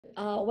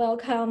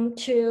Welcome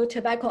to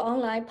Tobacco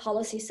Online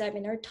Policy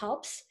Seminar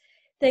TOPS.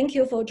 Thank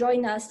you for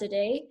joining us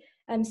today.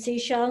 I'm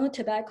Xishang,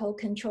 Tobacco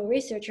Control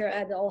Researcher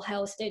at the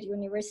Ohio State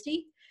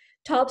University.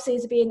 TOPS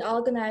is being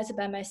organized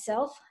by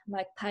myself,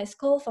 Mike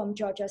Pascal from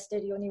Georgia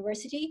State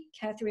University,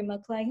 Catherine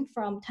McLean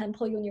from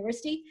Temple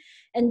University,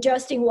 and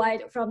Justin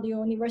White from the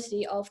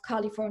University of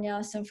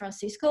California, San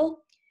Francisco.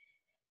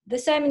 The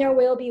seminar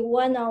will be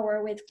 1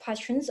 hour with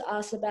questions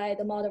asked by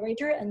the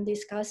moderator and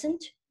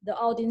discussant. The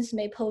audience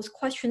may pose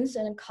questions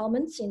and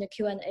comments in the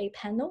Q&A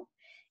panel,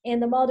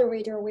 and the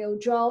moderator will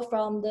draw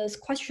from those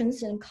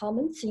questions and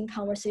comments in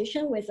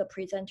conversation with the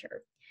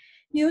presenter.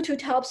 New to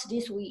TOPS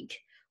this week,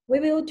 we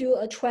will do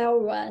a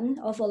trial run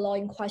of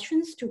allowing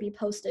questions to be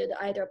posted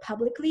either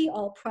publicly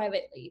or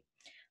privately.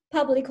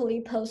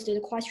 Publicly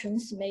posted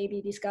questions may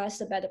be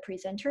discussed by the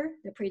presenter,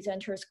 the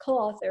presenter's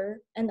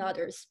co-author, and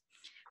others.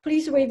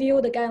 Please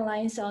review the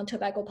guidelines on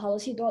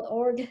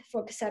tobaccopolicy.org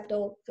for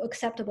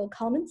acceptable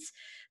comments.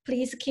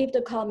 Please keep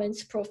the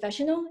comments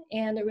professional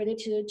and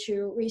related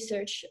to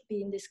research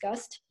being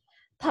discussed.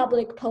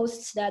 Public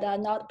posts that are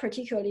not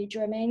particularly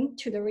germane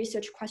to the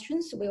research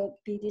questions will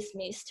be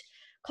dismissed.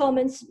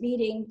 Comments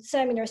meeting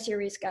seminar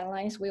series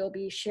guidelines will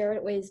be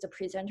shared with the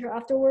presenter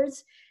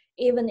afterwards,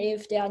 even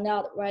if they are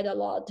not read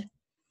aloud.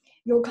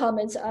 Your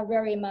comments are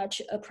very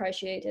much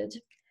appreciated.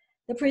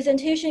 The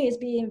presentation is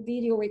being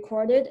video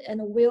recorded and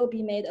will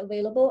be made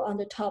available on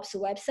the TOPS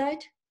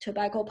website,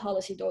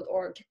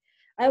 tobaccopolicy.org.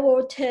 I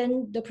will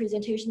turn the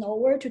presentation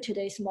over to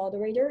today's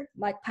moderator,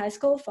 Mike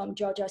Pascal from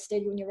Georgia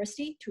State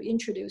University, to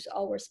introduce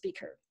our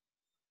speaker.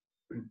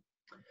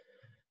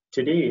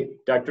 Today,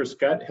 Dr.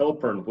 Scott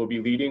Halpern will be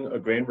leading a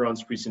grand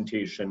rounds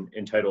presentation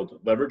entitled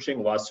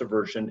Leveraging Loss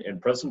Aversion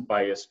and Present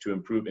Bias to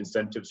Improve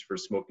Incentives for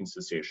Smoking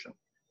Cessation.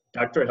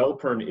 Dr.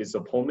 Halpern is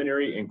a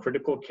pulmonary and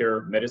critical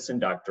care medicine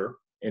doctor,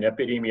 an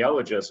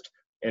epidemiologist,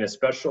 and a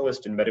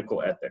specialist in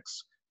medical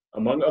ethics.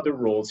 Among other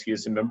roles, he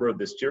is a member of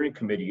the steering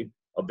committee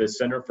of the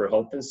Center for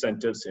Health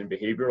Incentives and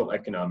Behavioral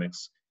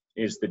Economics,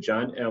 and is the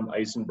John M.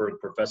 Eisenberg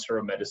Professor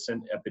of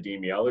Medicine,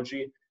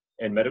 Epidemiology,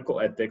 and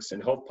Medical Ethics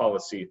and Health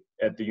Policy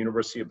at the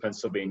University of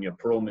Pennsylvania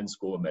Perelman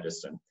School of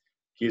Medicine.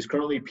 He is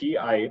currently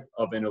PI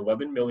of an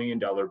 $11 million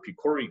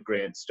PCORI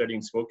grant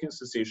studying smoking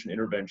cessation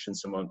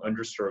interventions among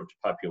underserved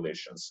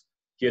populations.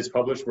 He has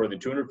published more than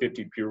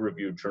 250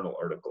 peer-reviewed journal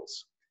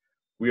articles.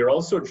 We are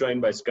also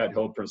joined by Scott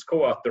Halpern's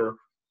co-author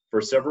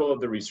for several of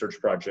the research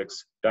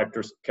projects,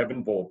 Dr.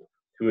 Kevin Volpe,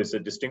 who is a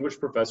distinguished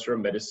professor of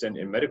medicine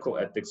and medical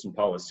ethics and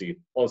policy,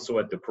 also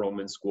at the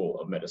Perelman School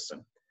of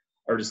Medicine.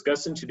 Our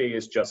discussant today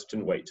is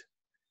Justin White.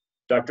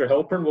 Dr.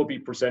 Halpern will be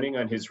presenting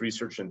on his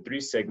research in 3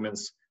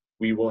 segments.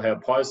 We will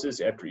have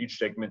pauses after each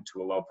segment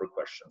to allow for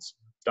questions.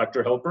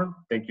 Dr. Halpern,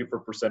 thank you for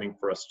presenting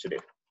for us today.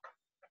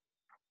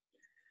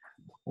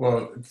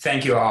 Well,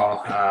 thank you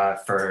all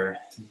for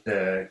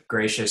the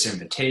gracious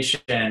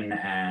invitation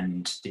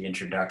and the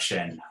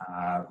introduction.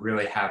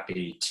 Really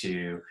happy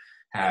to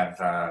have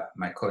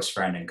my close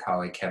friend and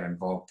colleague Kevin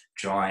Volpe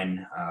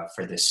join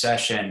for this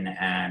session,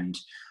 and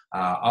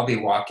I'll be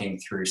walking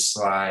through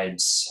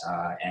slides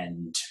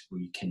and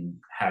we can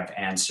have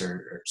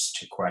answers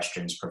to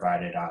questions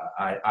provided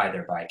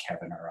either by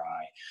Kevin or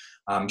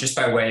I. Just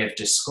by way of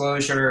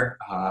disclosure,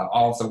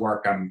 all of the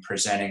work I'm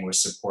presenting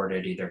was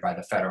supported either by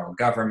the federal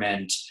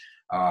government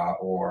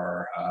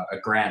or a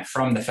grant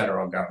from the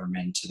federal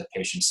government to the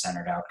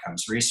Patient-Centered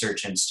Outcomes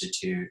Research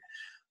Institute.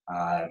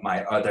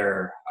 My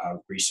other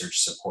research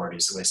support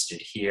is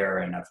listed here,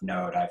 and of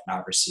note, I've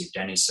not received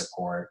any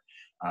support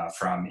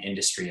from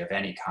industry of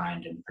any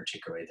kind, and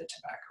particularly the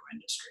tobacco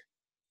industry.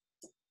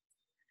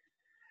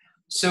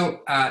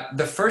 So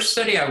the first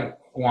study I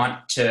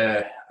want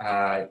to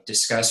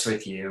discuss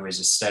with you is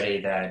a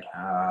study that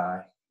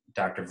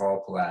Dr.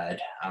 Volpe led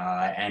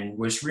and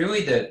was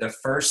really the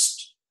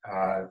first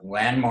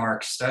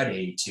landmark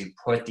study to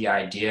put the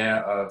idea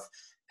of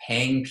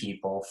paying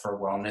people for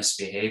wellness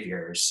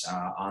behaviors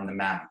on the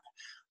map.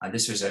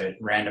 This was a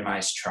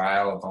randomized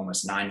trial of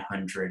almost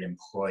 900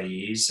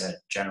 employees at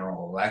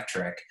General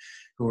Electric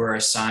who were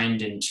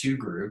assigned in 2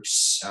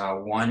 groups,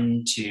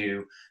 one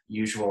to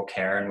usual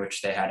care in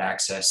which they had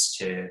access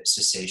to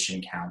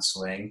cessation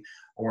counseling,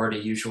 or to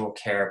usual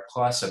care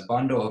plus a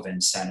bundle of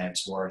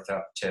incentives worth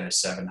up to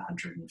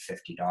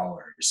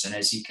 $750. And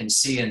as you can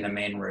see in the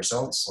main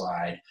results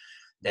slide,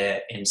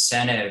 the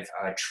incentive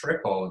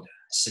tripled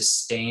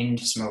sustained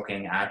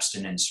smoking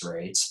abstinence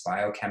rates,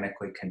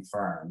 biochemically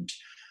confirmed,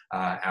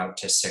 out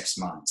to 6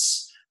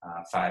 months,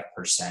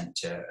 5%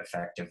 to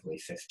effectively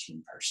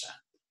 15%.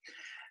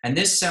 And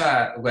this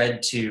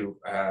led to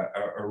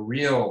a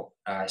real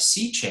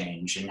sea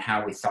change in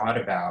how we thought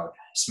about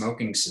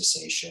smoking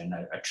cessation.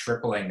 A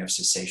tripling of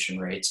cessation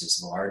rates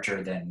is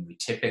larger than we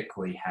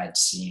typically had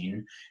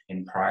seen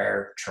in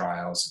prior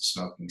trials of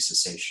smoking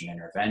cessation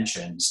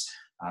interventions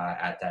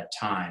at that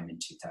time in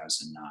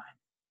 2009.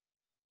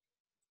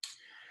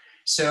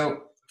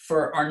 So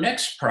for our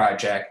next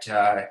project,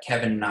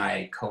 Kevin and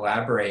I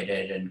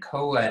collaborated and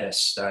co-led a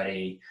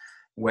study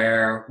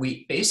where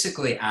we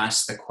basically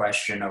asked the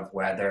question of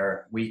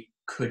whether we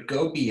could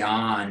go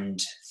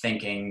beyond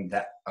thinking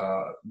that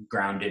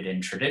grounded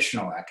in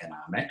traditional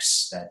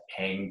economics, that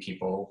paying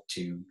people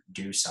to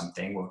do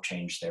something will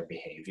change their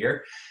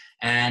behavior,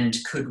 and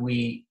could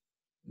we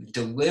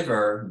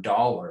deliver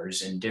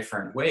dollars in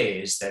different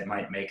ways that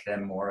might make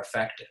them more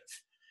effective.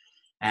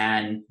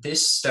 And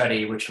this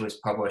study, which was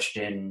published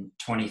in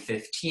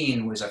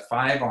 2015, was a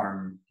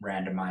 5-arm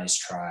randomized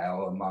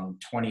trial among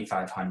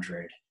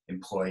 2,500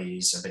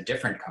 employees of a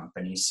different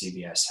company,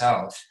 CVS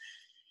Health,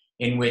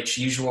 in which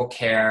usual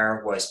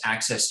care was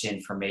access to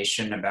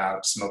information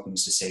about smoking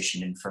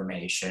cessation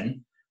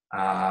information.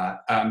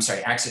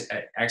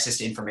 Access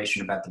to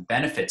information about the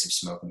benefits of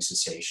smoking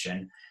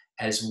cessation,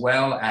 as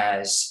well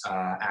as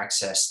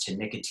access to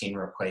nicotine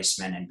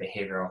replacement and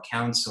behavioral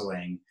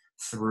counseling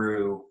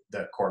through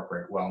the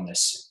corporate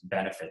wellness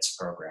benefits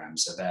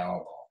programs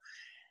available.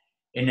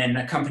 In an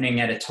accompanying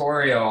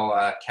editorial,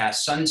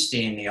 Cass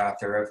Sunstein, the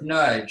author of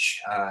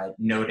Nudge,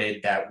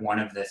 noted that one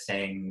of the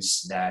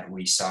things that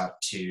we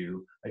sought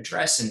to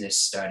address in this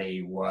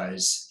study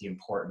was the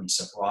importance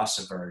of loss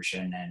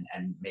aversion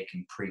and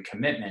making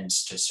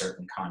pre-commitments to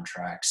certain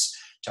contracts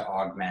to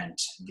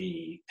augment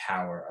the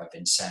power of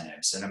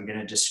incentives. And I'm going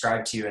to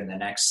describe to you in the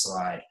next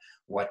slide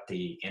what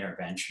the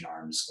intervention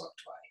arms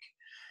looked like.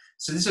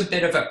 So this is a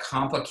bit of a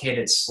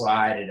complicated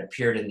slide. It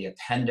appeared in the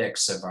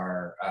appendix of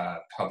our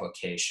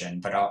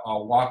publication, but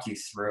I'll walk you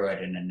through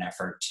it in an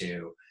effort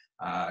to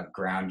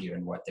ground you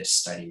in what this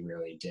study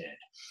really did.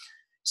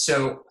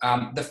 So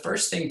the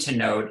first thing to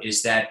note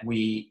is that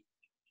we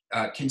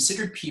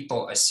considered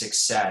people a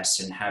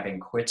success in having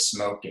quit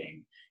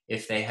smoking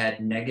if they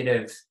had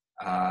negative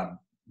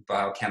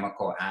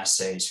biochemical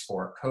assays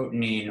for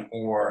cotinine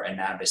or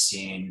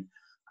anabasine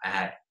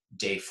at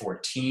day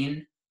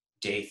 14,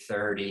 day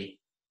 30,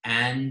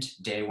 and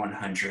day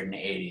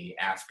 180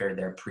 after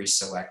their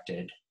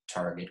pre-selected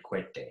target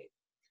quit date.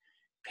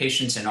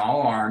 Patients in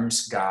all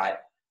arms got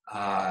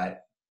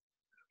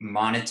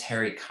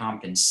monetary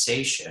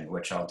compensation,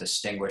 which I'll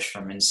distinguish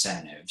from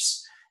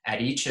incentives,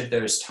 at each of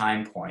those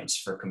time points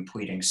for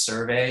completing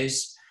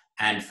surveys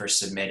and for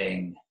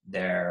submitting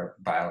their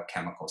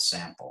biochemical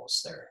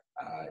samples, their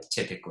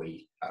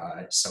typically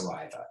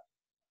saliva.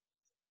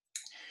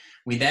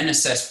 We then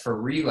assessed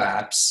for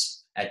relapse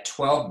at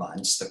 12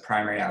 months. The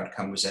primary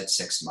outcome was at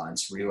 6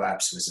 months.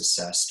 Relapse was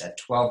assessed at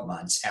 12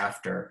 months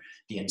after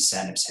the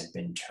incentives had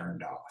been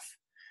turned off.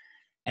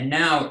 And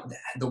now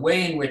the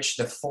way in which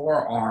the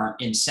 4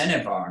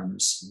 incentive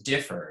arms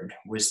differed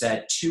was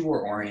that 2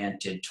 were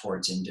oriented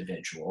towards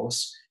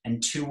individuals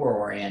and 2 were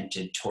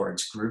oriented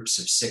towards groups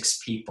of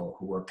 6 people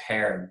who were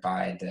paired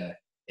by the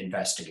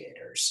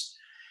investigators.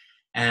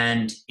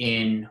 And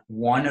in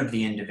one of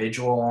the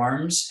individual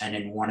arms and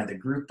in one of the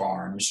group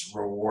arms,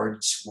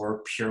 rewards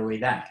were purely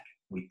that.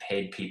 We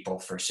paid people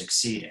for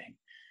succeeding.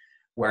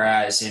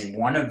 Whereas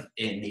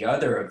in the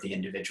other of the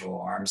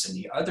individual arms and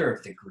the other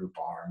of the group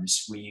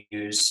arms, we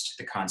used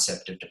the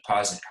concept of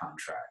deposit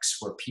contracts,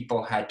 where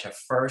people had to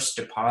first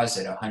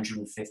deposit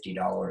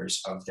 $150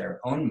 of their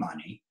own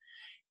money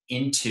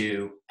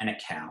into an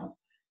account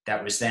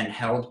that was then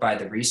held by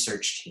the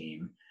research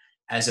team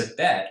as a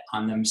bet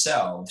on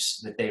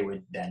themselves that they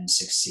would then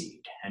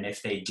succeed. And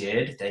if they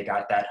did, they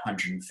got that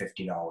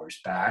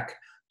 $150 back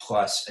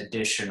plus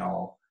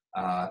additional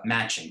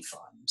matching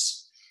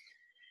funds.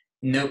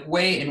 And the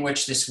way in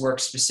which this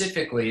works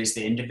specifically is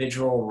the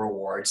individual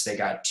rewards. They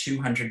got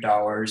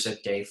 $200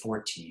 at day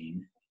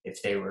 14.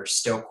 If they were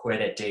still quit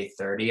at day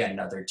 30,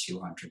 another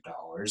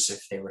 $200.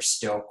 If they were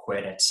still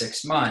quit at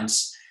 6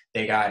 months,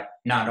 they got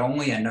not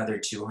only another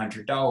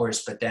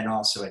 $200, but then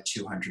also a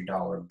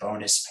 $200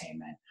 bonus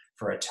payment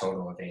for a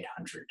total of $800.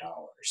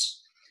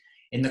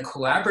 In the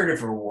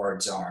collaborative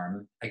rewards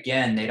arm,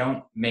 again, they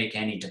don't make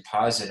any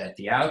deposit at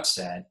the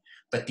outset,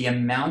 but the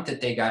amount that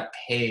they got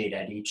paid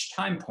at each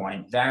time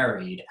point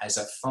varied as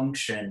a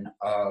function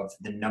of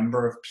the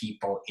number of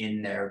people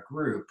in their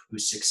group who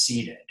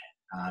succeeded.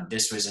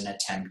 This was an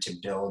attempt to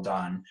build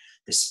on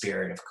the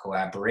spirit of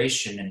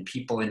collaboration, and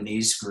people in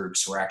these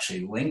groups were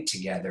actually linked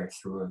together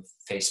through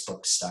a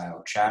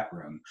Facebook-style chat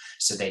room,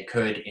 so they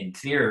could, in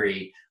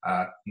theory,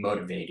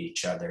 motivate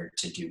each other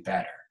to do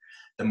better.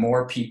 The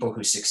more people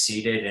who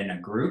succeeded in a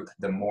group,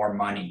 the more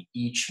money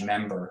each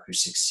member who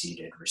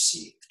succeeded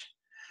received.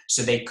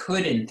 So they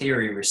could, in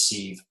theory,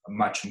 receive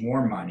much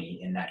more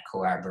money in that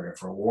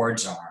collaborative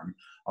rewards arm,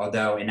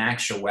 although in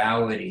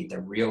actuality,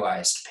 the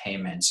realized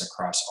payments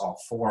across all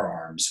 4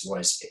 arms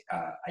was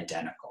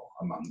identical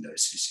among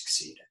those who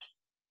succeeded.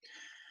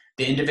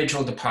 The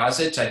individual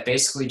deposits I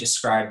basically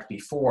described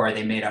before.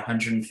 They made a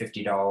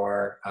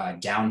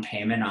 $150 down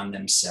payment on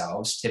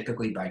themselves,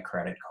 typically by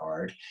credit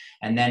card.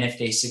 And then if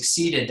they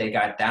succeeded, they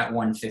got that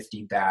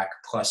 $150 back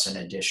plus an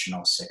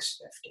additional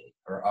 $650,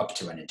 or up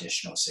to an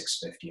additional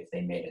 $650 if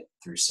they made it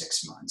through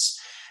 6 months.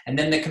 And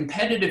then the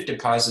competitive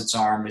deposits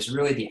arm is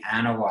really the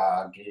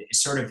analog. It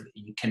sort of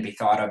can be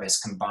thought of as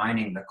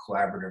combining the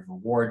collaborative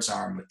rewards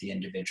arm with the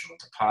individual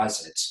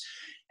deposits.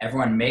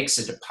 Everyone makes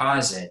a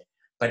deposit,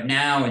 But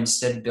now,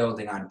 instead of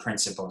building on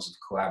principles of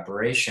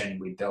collaboration,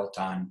 we built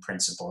on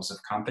principles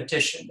of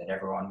competition, that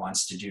everyone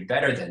wants to do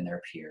better than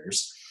their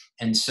peers.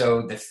 And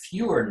so the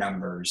fewer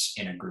numbers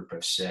in a group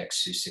of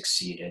 6 who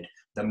succeeded,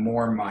 the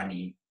more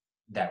money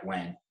that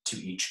went to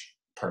each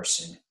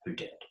person who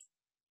did.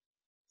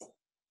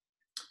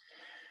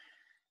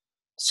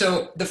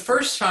 So the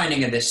first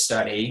finding of this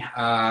study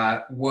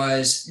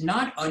was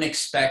not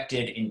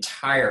unexpected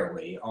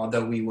entirely,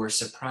 although we were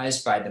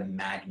surprised by the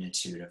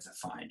magnitude of the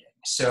finding.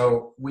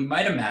 So we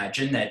might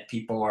imagine that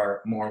people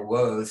are more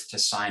loath to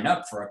sign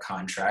up for a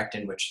contract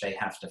in which they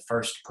have to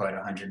first put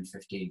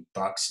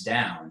 $150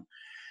 down.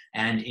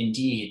 And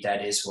indeed,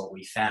 that is what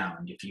we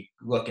found. If you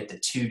look at the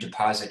 2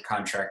 deposit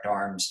contract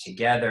arms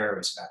together, it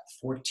was about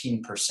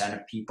 14%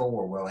 of people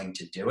were willing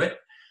to do it.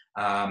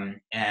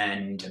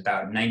 And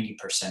about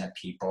 90% of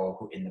people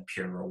who in the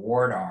peer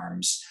reward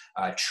arms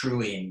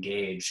truly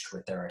engaged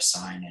with their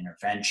assigned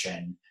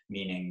intervention,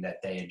 meaning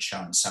that they had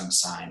shown some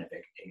sign of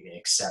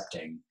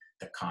accepting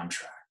the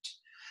contract.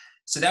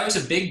 So that was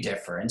a big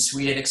difference.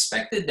 We had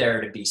expected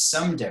there to be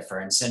some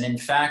difference, and in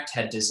fact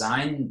had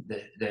designed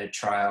the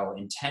trial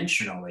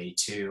intentionally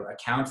to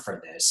account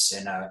for this.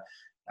 In a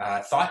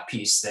thought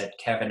piece that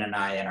Kevin and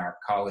I and our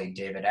colleague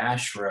David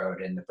Ash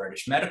wrote in the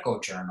British Medical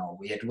Journal,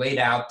 we had laid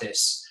out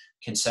this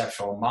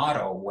conceptual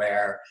model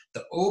where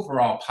the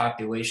overall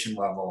population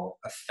level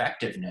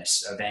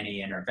effectiveness of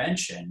any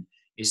intervention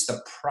is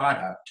the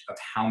product of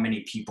how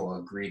many people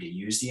agree to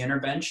use the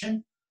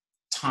intervention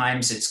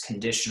times its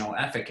conditional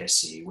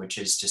efficacy, which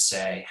is to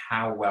say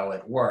how well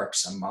it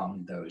works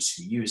among those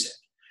who use it.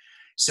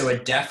 So a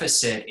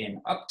deficit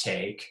in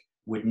uptake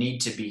would need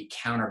to be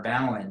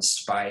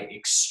counterbalanced by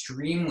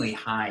extremely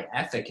high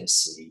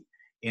efficacy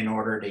in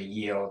order to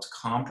yield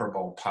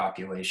comparable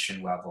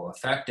population level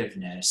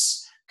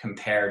effectiveness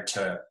compared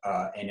to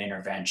an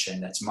intervention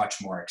that's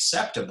much more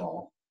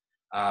acceptable,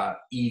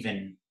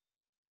 even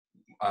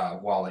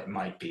while it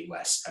might be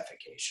less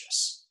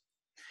efficacious.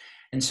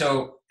 And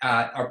so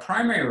our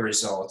primary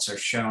results are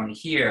shown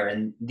here,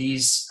 and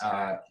these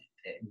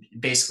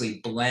basically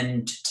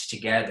blend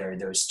together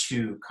those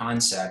 2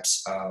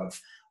 concepts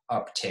of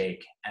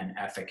uptake and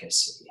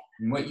efficacy.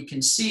 And what you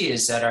can see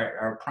is that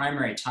our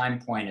primary time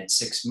point at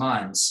 6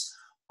 months,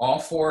 all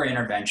 4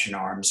 intervention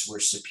arms were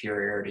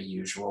superior to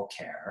usual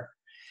care.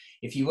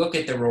 If you look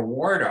at the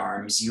reward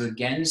arms, you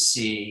again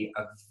see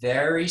a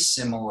very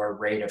similar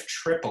rate of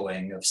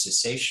tripling of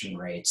cessation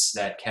rates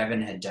that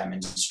Kevin had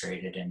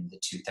demonstrated in the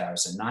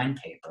 2009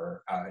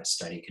 paper, a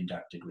study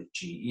conducted with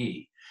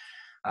GE.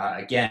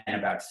 Again,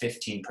 about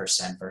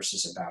 15%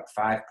 versus about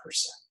 5%.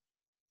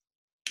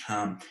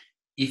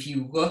 If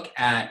you look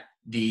at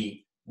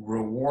the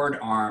reward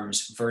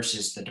arms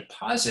versus the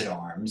deposit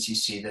arms, you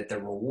see that the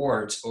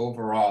rewards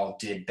overall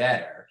did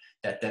better,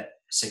 that the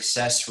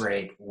success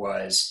rate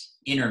was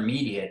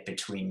intermediate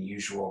between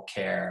usual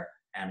care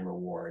and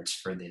rewards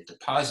for the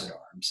deposit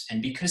arms. And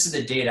because of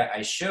the data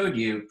I showed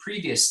you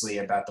previously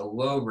about the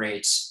low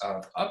rates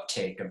of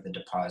uptake of the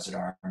deposit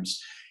arms,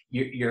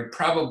 you're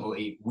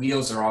probably,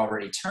 wheels are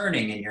already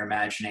turning and you're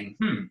imagining,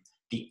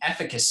 the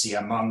efficacy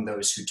among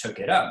those who took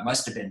it up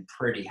must have been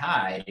pretty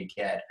high to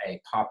get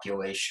a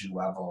population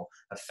level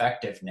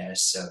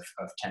effectiveness of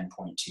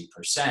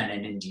 10.2%.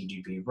 And indeed,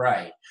 you'd be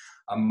right.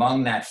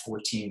 Among that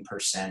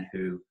 14%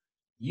 who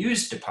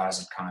used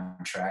deposit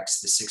contracts,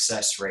 the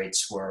success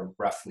rates were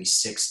roughly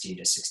 60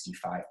 to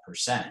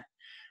 65%.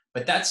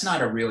 But that's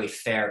not a really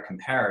fair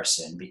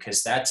comparison,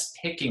 because that's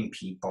picking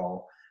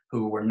people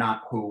who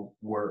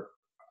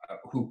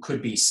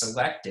could be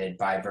selected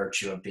by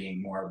virtue of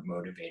being more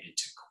motivated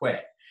to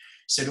quit.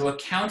 So to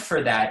account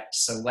for that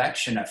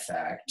selection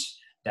effect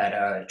that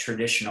a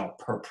traditional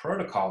per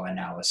protocol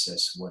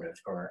analysis would have,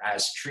 or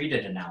as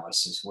treated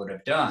analysis would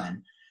have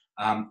done,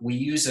 we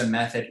use a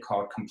method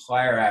called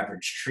complier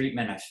average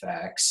treatment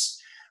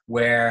effects,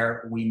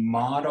 where we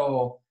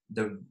model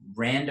the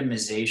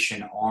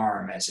randomization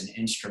arm as an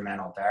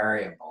instrumental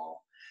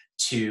variable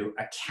to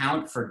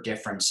account for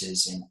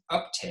differences in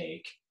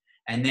uptake,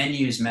 and then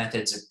use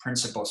methods of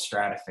principal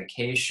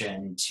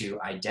stratification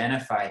to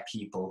identify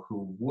people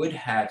who would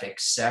have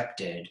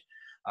accepted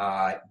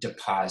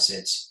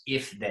deposits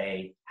if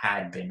they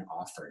had been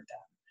offered them.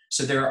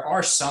 So there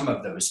are some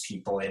of those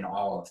people in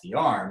all of the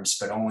arms,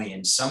 but only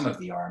in some of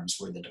the arms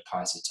were the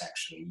deposits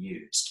actually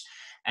used.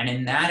 And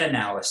in that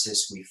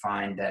analysis, we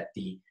find that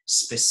the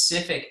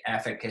specific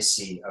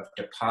efficacy of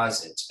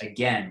deposits,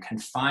 again,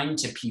 confined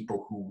to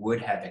people who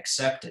would have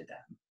accepted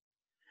them,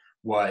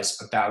 was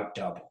about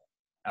double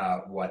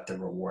what the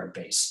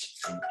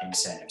reward-based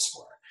incentives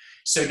were.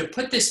 So to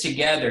put this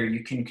together,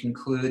 you can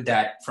conclude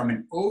that from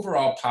an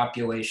overall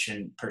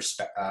population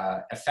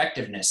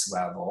effectiveness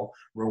level,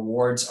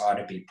 rewards ought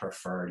to be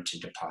preferred to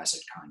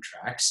deposit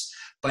contracts.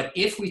 But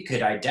if we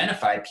could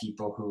identify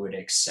people who would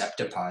accept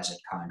deposit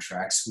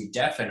contracts, we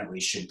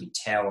definitely should be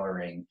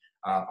tailoring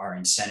our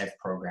incentive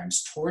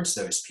programs towards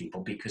those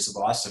people, because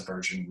loss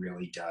aversion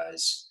really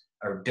does,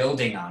 or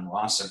building on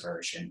loss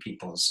aversion,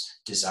 people's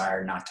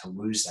desire not to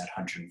lose that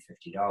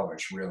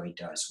 $150 really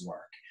does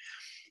work.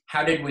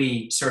 How did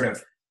we sort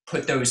of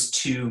put those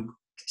two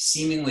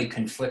seemingly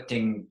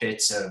conflicting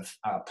bits of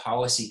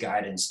policy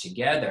guidance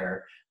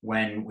together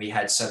when we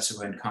had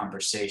subsequent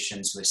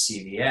conversations with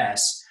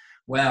CVS,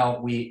 well,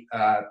 we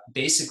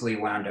basically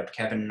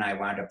Kevin and I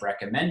wound up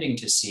recommending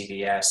to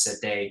CVS that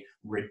they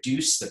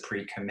reduce the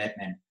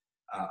pre-commitment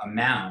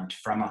amount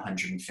from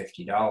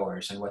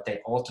 $150. And what they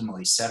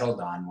ultimately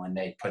settled on when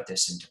they put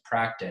this into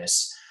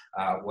practice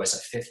was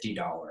a $50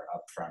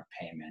 upfront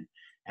payment.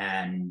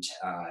 And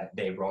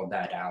they rolled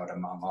that out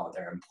among all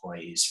their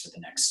employees for the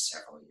next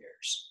several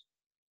years.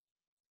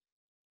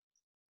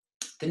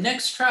 The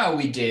next trial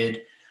we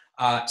did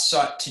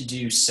sought to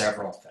do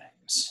several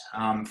things.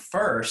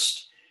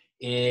 First,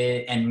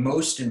 and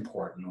most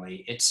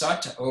importantly, it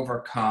sought to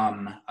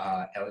overcome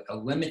a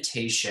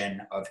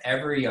limitation of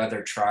every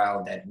other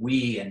trial that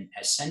we and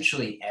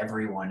essentially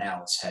everyone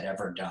else had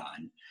ever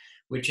done,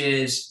 which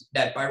is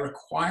that by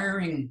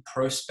requiring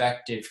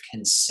prospective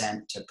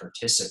consent to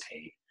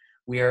participate,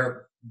 we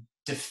are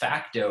de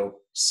facto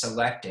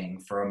selecting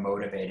for a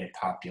motivated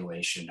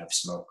population of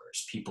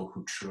smokers, people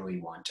who truly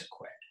want to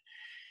quit.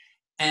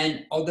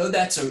 And although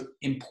that's an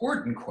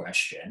important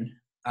question,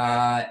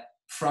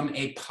 from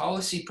a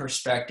policy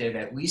perspective,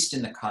 at least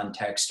in the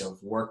context of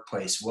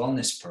workplace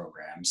wellness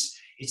programs,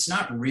 it's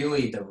not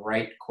really the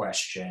right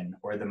question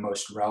or the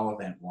most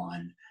relevant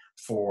one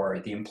for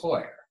the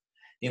employer.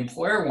 The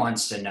employer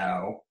wants to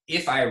know,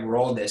 if I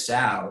roll this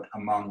out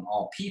among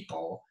all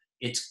people,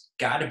 it's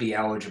got to be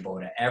eligible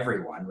to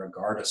everyone,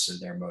 regardless of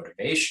their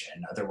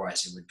motivation.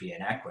 Otherwise, it would be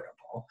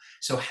inequitable.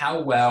 So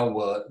how well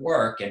will it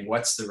work, and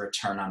what's the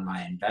return on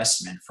my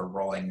investment for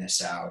rolling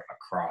this out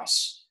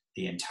across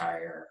the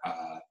entire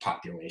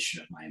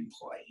population of my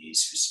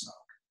employees who smoke?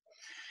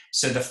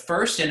 So the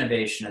first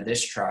innovation of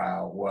this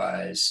trial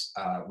was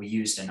we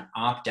used an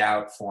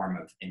opt-out form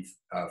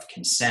of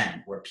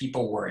consent, where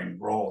people were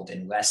enrolled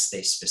unless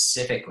they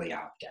specifically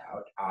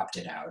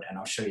opted out, and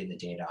I'll show you the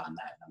data on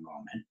that in a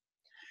moment.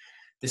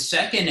 The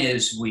second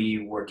is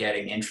we were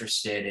getting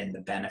interested in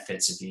the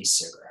benefits of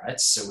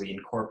e-cigarettes, so we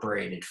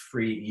incorporated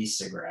free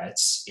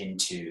e-cigarettes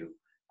into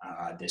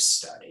this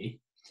study.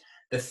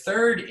 The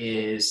third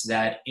is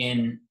that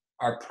in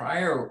our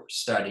prior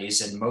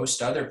studies and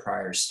most other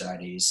prior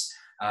studies,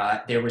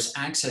 there was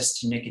access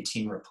to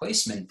nicotine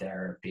replacement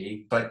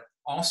therapy, but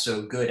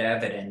also good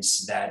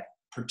evidence that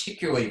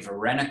particularly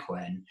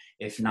varenicline,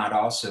 if not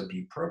also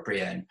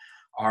bupropion,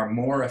 are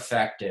more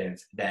effective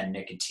than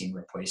nicotine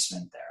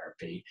replacement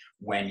therapy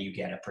when you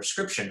get a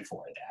prescription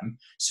for them.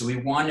 So we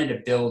wanted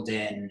to build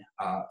in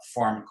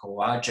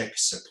pharmacologic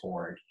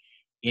support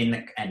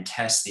and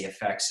test the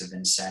effects of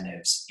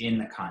incentives in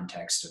the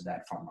context of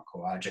that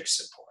pharmacologic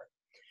support.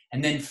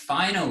 And then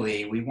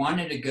finally, we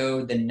wanted to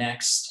go the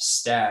next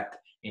step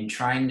in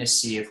trying to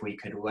see if we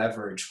could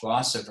leverage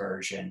gloss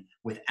aversion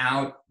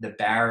without the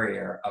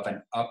barrier of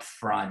an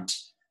upfront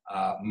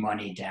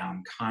money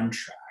down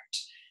contract.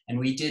 And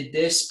we did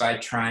this by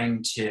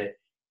trying to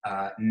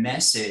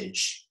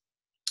message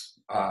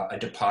a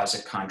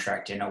deposit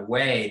contract in a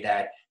way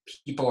that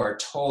people are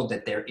told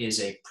that there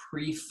is a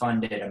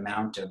pre-funded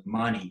amount of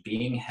money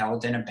being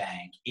held in a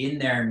bank in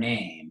their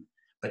name,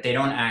 but they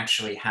don't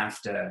actually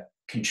have to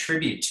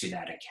contribute to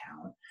that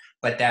account,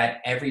 but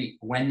that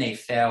when they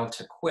fail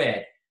to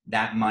quit,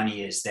 that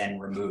money is then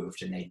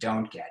removed and they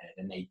don't get it,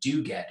 and they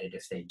do get it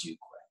if they do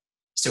quit.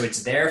 So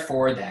it's there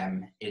for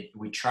them.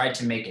 We tried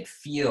to make it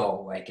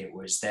feel like it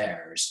was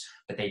theirs,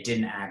 but they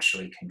didn't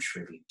actually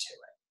contribute to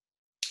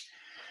it.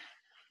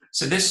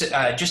 So this,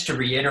 just to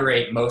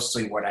reiterate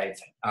mostly what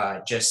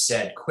I've just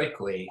said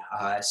quickly,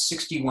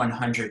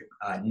 6,100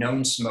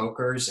 known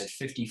smokers at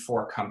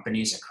 54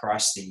 companies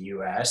across the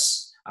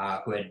US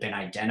who had been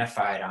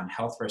identified on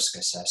health risk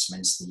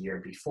assessments the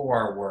year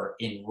before were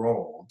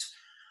enrolled.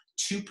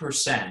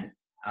 2%,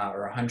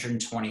 or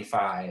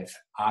 125,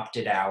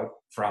 opted out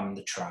from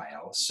the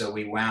trial. So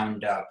we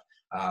wound up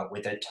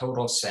with a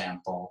total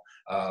sample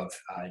of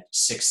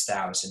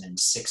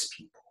 6,006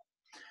 people.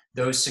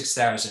 Those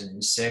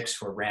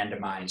 6,006 were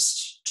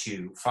randomized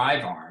to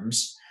 5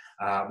 arms,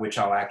 which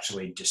I'll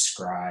actually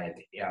describe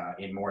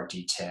in more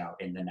detail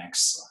in the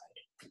next slide.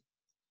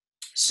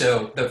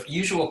 So the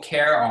usual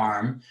care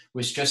arm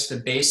was just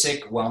the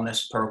basic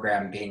wellness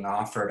program being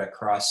offered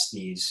across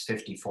these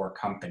 54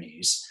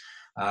 companies,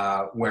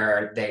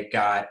 where they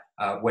got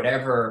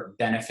whatever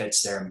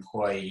benefits their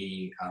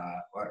employee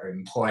or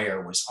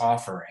employer was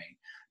offering,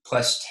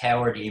 plus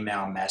tailored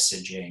email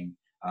messaging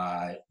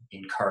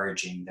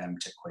encouraging them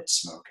to quit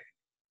smoking.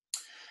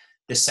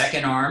 The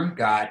second arm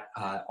got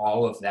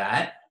all of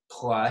that,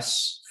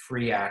 plus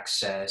free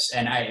access,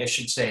 and I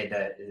should say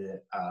that,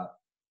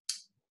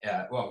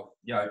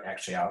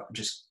 actually I'll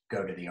just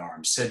go to the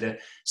arms. So the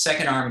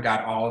second arm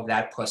got all of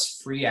that, plus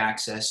free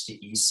access to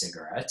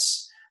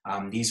e-cigarettes.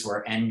 These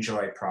were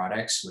Enjoy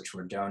products, which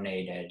were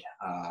donated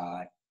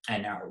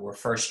and were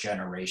first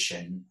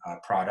generation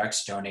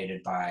products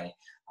donated by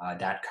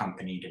that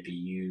company to be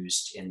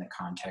used in the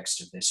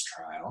context of this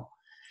trial.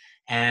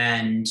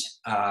 And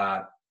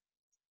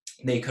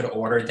They could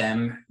order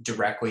them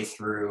directly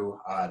through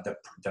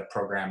the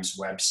program's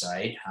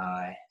website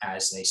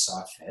as they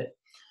saw fit.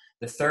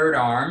 The third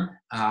arm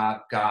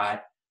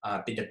got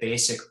the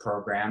basic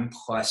program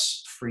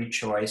plus free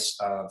choice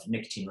of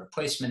nicotine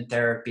replacement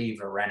therapy,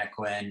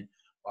 varenicline,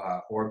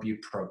 or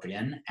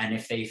bupropion. And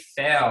if they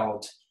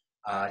failed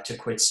to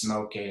quit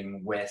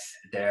smoking with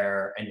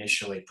their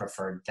initially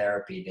preferred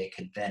therapy, they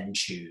could then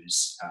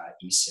choose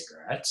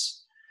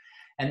e-cigarettes.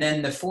 And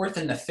then the fourth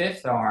and the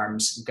fifth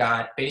arms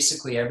got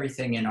basically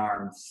everything in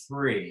arm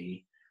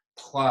 3,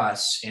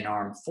 plus in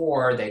arm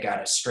 4, they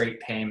got a straight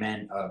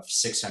payment of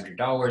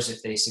 $600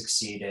 if they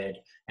succeeded.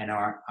 And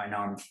in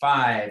arm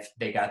 5,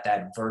 they got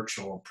that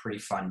virtual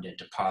pre-funded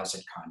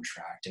deposit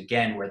contract,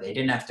 again, where they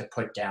didn't have to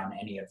put down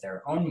any of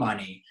their own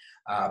money,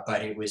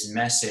 but it was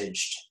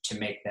messaged to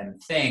make them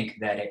think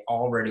that it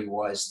already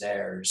was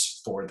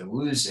theirs for the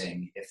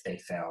losing if they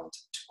failed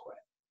to quit.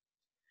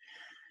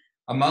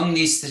 Among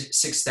these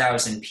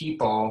 6,000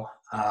 people,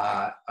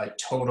 a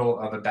total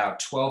of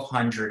about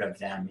 1,200 of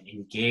them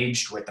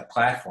engaged with the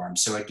platform.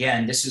 So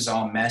again, this is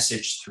all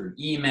messaged through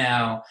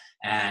email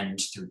and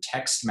through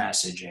text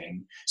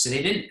messaging. So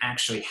they didn't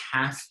actually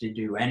have to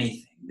do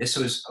anything. This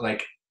was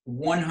like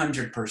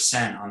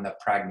 100% on the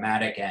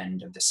pragmatic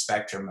end of the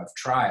spectrum of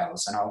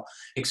trials. And I'll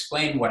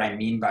explain what I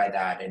mean by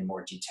that in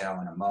more detail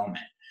in a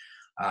moment.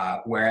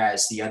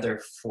 Whereas the other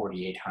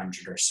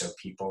 4,800 or so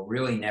people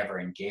really never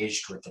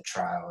engaged with the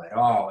trial at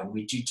all. And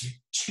we do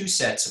two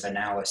sets of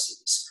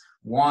analyses.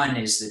 One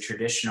is the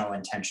traditional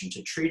intention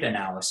to treat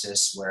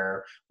analysis,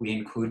 where we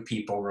include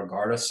people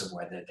regardless of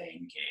whether they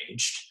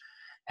engaged.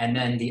 And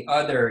then the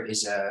other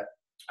is a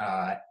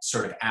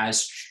sort of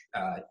as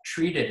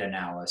treated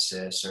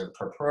analysis or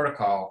per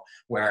protocol,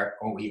 where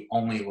we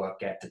only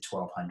look at the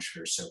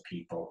 1,200 or so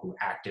people who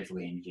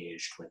actively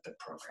engaged with the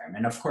program.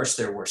 And of course,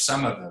 there were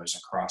some of those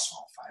across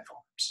all 5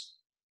 arms.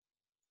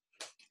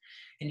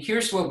 And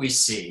here's what we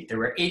see. There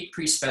were 8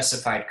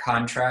 pre-specified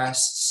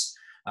contrasts.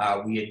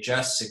 We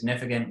adjust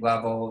significance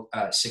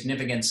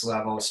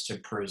levels to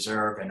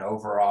preserve an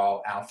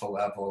overall alpha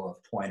level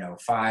of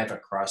 0.05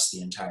 across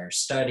the entire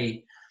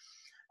study.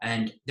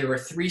 And there were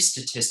 3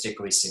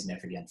 statistically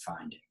significant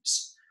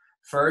findings.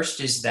 First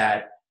is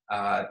that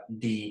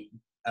the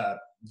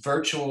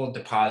virtual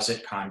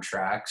deposit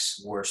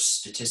contracts were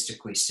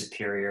statistically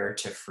superior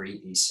to free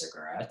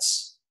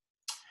e-cigarettes.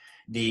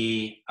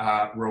 The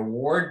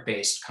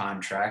reward-based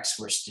contracts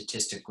were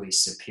statistically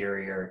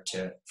superior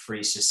to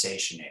free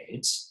cessation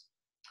aids.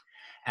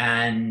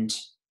 And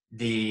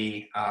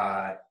the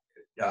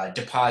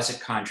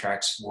deposit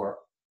contracts were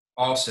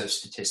also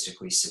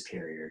statistically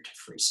superior to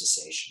free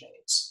cessation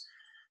aids.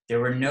 There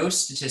were no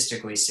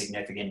statistically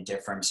significant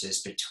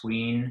differences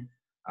between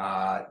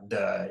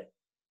the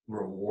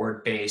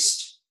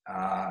reward-based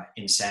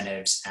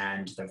incentives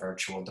and the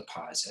virtual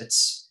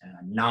deposits.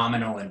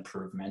 Nominal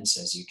improvements,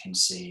 as you can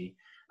see,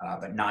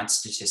 but not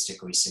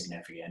statistically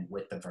significant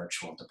with the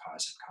virtual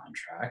deposit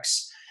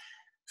contracts.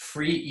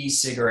 Free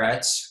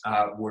e-cigarettes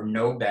were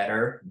no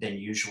better than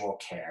usual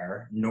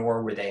care,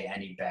 nor were they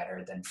any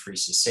better than free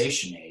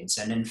cessation aids.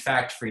 And in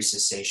fact, free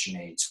cessation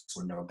aids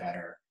were no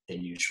better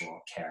than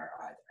usual care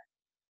either.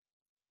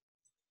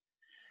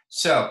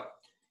 So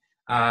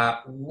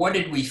what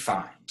did we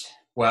find?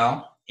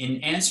 Well,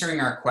 in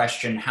answering our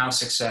question, how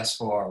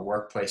successful are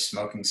workplace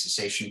smoking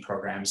cessation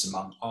programs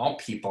among all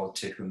people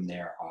to whom they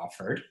are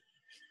offered,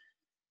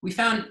 we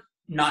found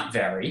not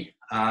very,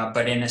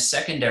 but in a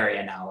secondary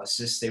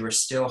analysis, they were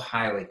still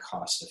highly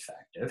cost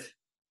effective.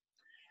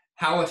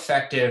 How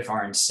effective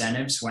are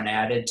incentives when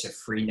added to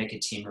free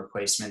nicotine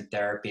replacement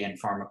therapy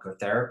and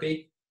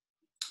pharmacotherapy?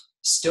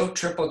 Still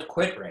tripled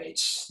quit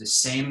rates, the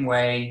same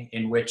way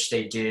in which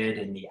they did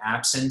in the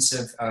absence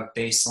of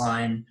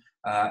baseline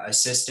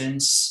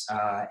assistance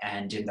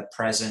and in the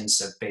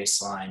presence of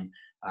baseline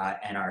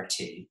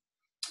NRT.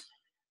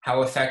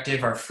 How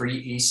effective are free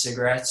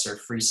e-cigarettes or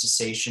free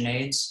cessation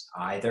aids?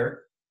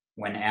 Either,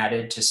 when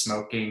added to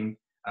smoking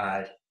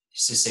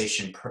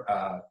cessation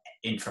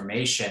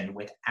information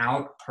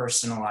without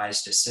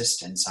personalized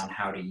assistance on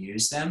how to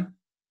use them,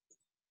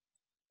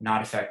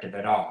 not effective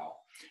at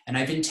all. And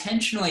I've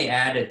intentionally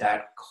added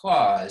that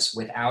clause,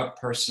 without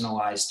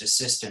personalized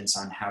assistance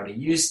on how to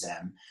use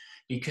them,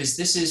 because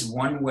this is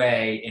one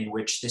way in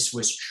which this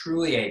was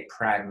truly a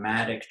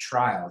pragmatic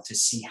trial to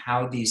see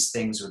how these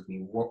things would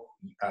be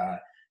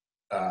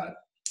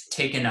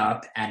taken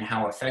up and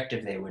how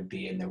effective they would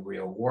be in the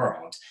real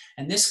world.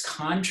 And this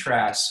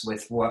contrasts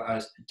with what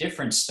a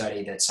different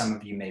study that some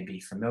of you may be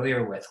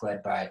familiar with,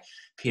 led by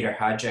Peter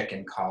Hajek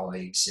and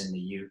colleagues in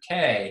the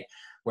UK,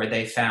 where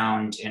they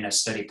found in a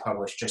study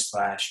published just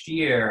last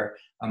year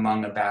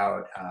among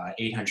about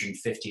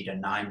 850 to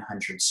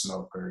 900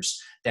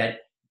 smokers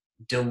that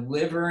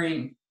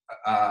delivering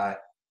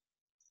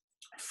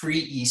free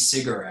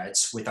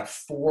e-cigarettes with a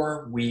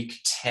 4-week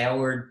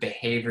tailored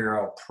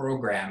behavioral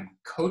program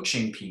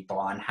coaching people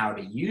on how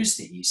to use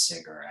the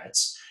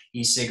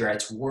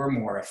e-cigarettes were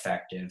more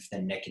effective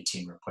than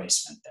nicotine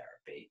replacement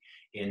therapy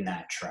in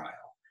that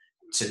trial.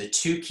 So the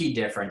 2 key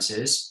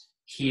differences,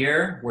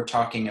 Here, we're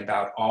talking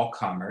about all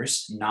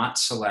comers, not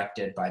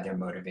selected by their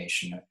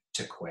motivation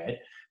to quit,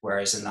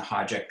 whereas in the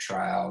Hodgek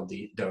trial,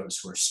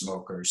 those were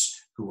smokers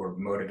who were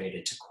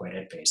motivated to quit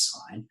at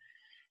baseline.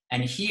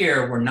 And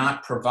here, we're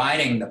not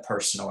providing the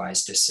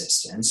personalized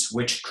assistance,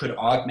 which could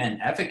augment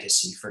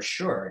efficacy for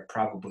sure, it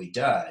probably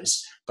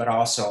does, but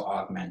also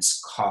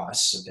augments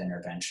costs of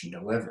intervention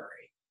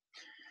delivery.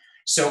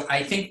 So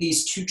I think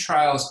these two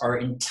trials are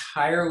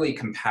entirely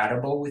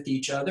compatible with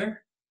each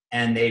other,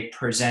 and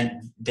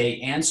they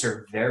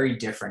answer very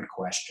different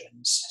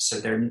questions. So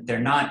they're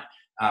not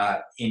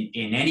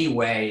in any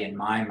way, in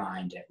my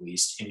mind at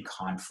least, in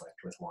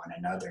conflict with one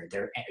another.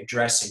 They're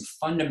addressing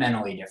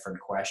fundamentally different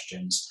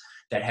questions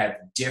that have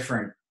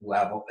different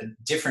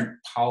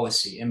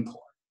policy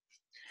import.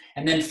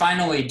 And then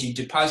finally, do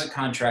deposit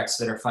contracts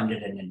that are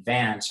funded in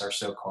advance, or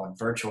so-called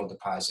virtual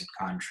deposit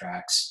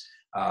contracts,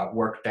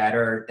 work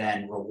better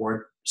than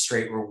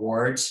straight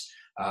rewards?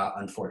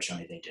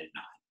 Unfortunately, they did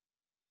not.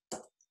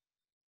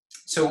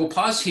 So we'll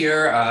pause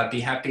here. Be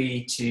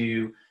happy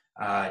to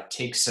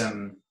take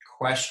some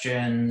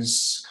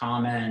questions,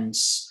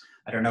 comments.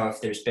 I don't know if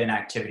there's been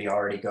activity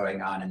already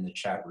going on in the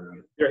chat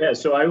room. There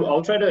has. So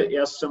I'll try to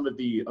ask some of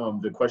the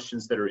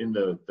questions that are in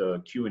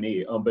the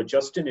Q&A. But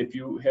Justin, if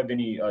you have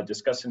any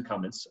discussion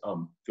comments,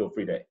 feel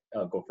free to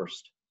go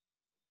first.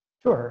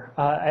 Sure.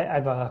 I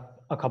have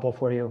a couple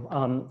for you.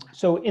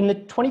 So in the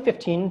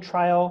 2015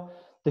 trial,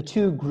 the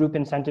two group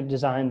incentive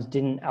designs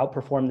didn't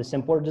outperform the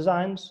simpler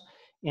designs.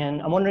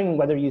 And I'm wondering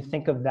whether you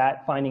think of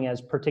that finding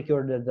as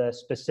particular to the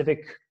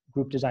specific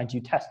group designs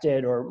you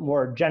tested, or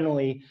more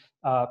generally,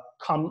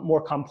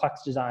 more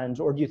complex designs,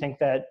 or do you think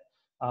that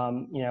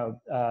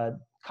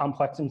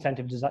complex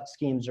incentive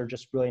schemes are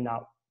just really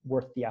not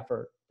worth the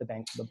effort, the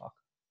bang for the buck?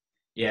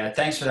 Yeah,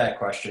 thanks for that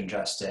question,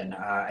 Justin.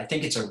 I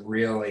think it's a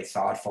really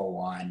thoughtful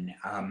one.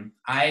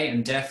 I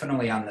am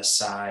definitely on the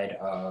side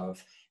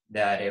of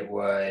that it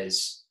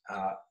was,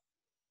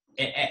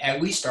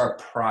 at least our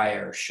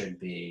prior should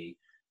be,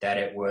 that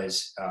it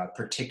was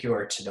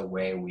particular to the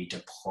way we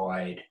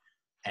deployed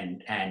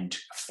and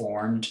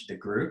formed the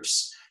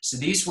groups. So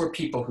these were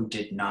people who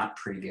did not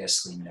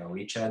previously know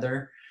each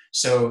other.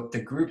 So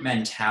the group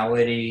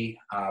mentality,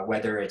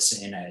 whether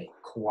it's in a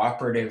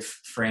cooperative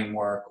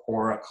framework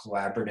or a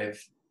collaborative,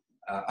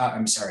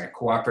 a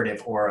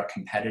cooperative or a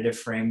competitive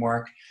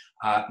framework,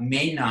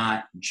 may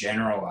not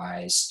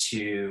generalize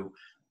to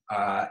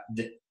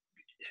the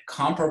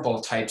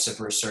comparable types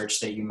of research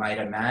that you might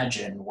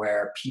imagine,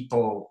 where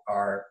people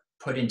are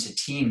put into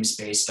teams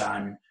based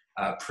on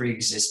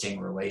pre-existing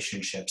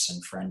relationships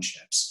and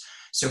friendships.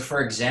 So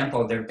for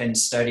example, there have been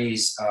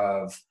studies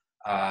of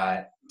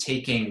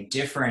taking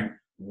different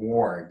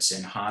wards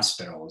in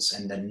hospitals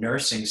and the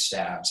nursing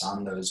staffs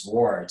on those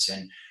wards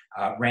and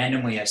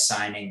randomly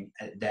assigning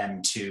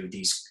them to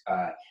these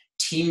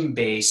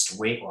team-based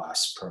weight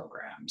loss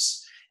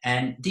programs.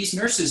 And these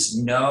nurses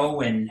know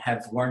and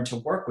have learned to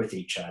work with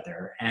each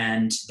other,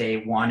 and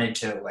they wanted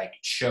to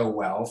show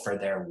well for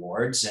their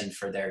wards and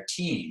for their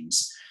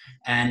teams.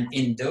 And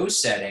in those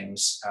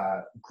settings,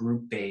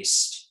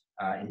 group-based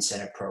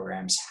incentive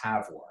programs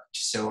have worked.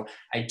 So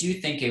I do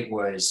think it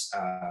was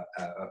I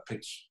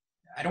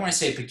don't want to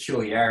say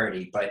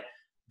peculiarity,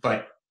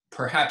 but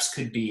perhaps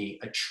could be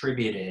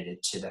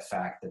attributed to the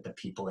fact that the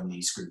people in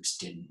these groups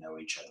didn't know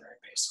each other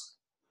at baseline.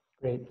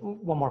 Great.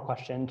 One more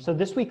question. So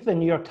this week, the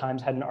New York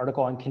Times had an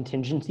article on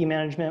contingency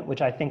management,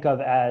 which I think of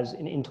as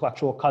an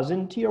intellectual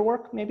cousin to your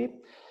work, maybe.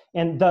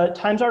 And the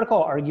Times article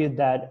argued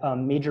that a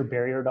major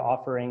barrier to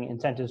offering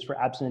incentives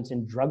for abstinence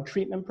in drug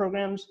treatment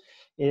programs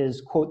is,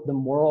 quote, the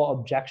moral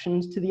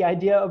objections to the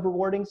idea of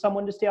rewarding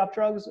someone to stay off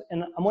drugs.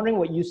 And I'm wondering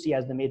what you see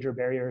as the major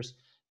barriers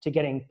to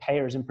getting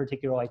payers, in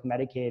particular like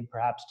Medicaid,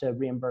 perhaps to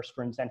reimburse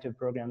for incentive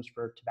programs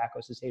for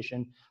tobacco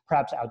cessation,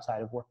 perhaps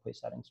outside of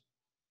workplace settings.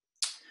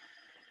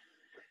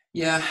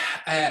 Yeah,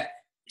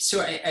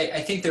 so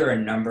I think there are a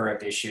number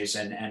of issues,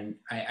 and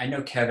I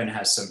know Kevin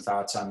has some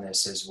thoughts on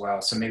this as well.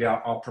 So maybe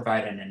I'll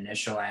provide an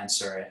initial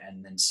answer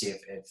and then see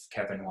if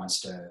Kevin wants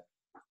to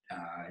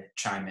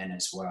chime in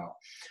as well.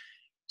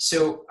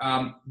 So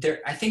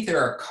I think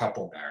there are a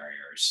couple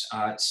barriers.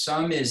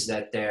 Some is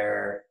that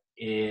there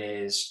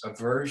is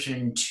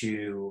aversion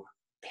to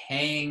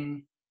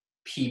paying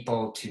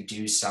people to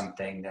do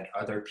something that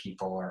other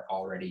people are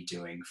already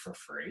doing for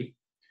free.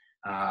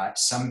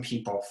 Some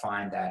people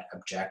find that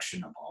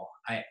objectionable.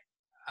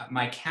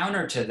 My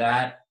counter to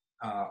that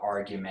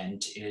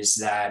argument is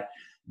that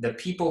the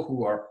people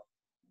who are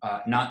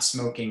not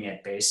smoking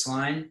at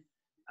baseline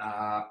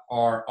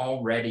are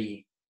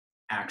already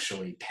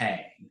actually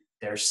paying.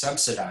 They're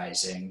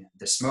subsidizing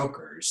the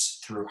smokers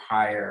through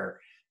higher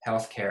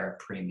healthcare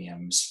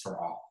premiums for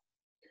all.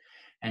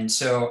 And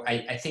so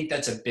I think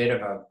that's a bit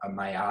of a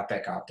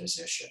myopic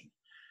opposition.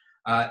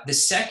 The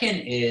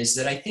second is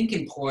that I think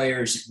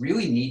employers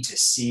really need to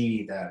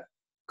see the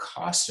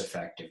cost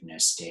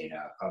effectiveness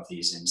data of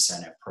these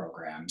incentive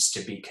programs to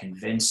be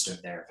convinced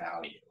of their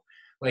value.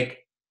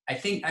 Like,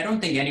 I don't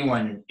think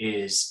anyone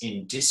is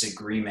in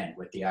disagreement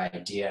with the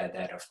idea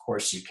that, of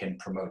course, you can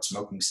promote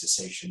smoking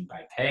cessation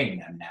by paying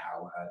them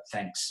now,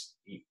 thanks,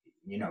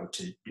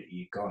 to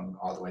going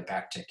all the way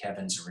back to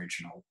Kevin's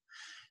original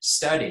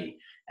study,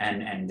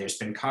 and there's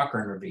been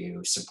Cochrane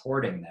review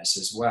supporting this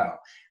as well.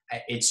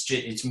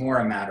 It's more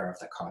a matter of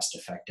the cost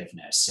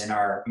effectiveness. In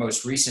our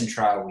most recent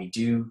trial, we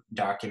do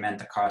document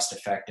the cost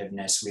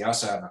effectiveness. We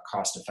also have a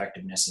cost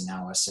effectiveness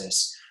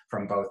analysis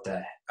from both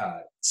the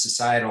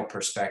societal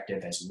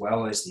perspective as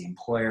well as the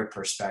employer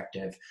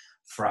perspective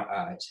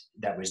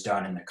that was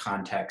done in the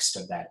context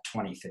of that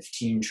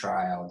 2015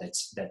 trial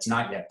that's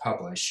not yet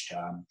published,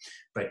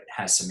 but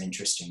has some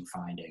interesting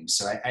findings.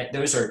 So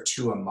those are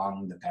two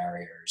among the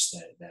barriers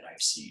that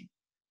I've seen.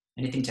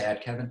 Anything to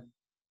add, Kevin?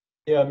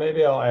 Yeah,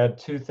 maybe I'll add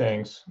two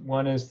things.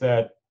 One is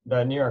that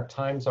the New York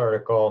Times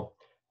article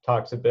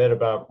talks a bit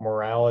about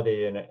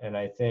morality, and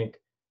I think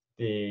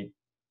the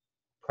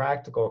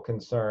practical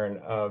concern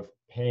of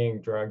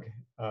paying drug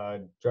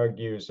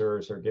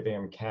users or giving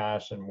them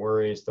cash and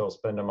worries they'll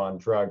spend them on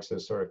drugs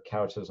is sort of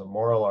couched as a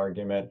moral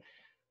argument.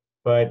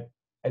 But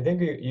I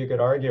think you could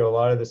argue a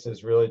lot of this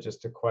is really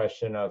just a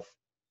question of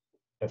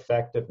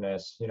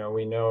effectiveness.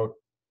 We know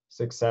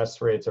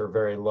success rates are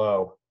very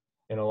low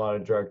in a lot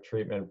of drug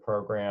treatment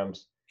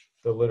programs.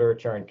 The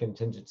literature on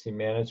contingency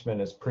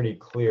management is pretty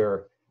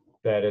clear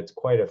that it's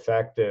quite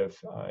effective,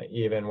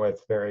 even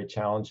with very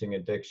challenging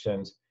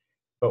addictions.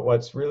 But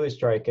what's really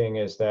striking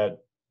is that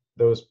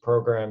those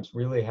programs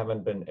really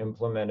haven't been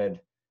implemented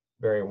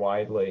very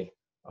widely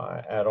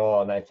at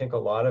all. And I think a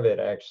lot of it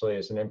actually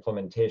is an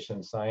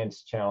implementation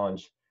science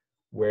challenge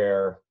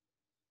where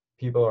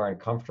people are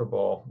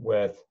uncomfortable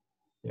with,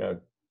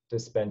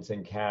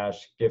 dispensing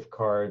cash, gift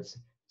cards.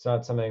 It's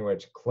not something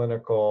which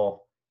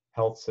clinical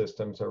health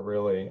systems are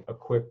really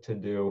equipped to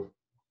do.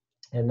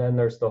 And then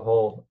there's the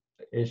whole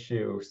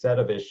set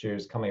of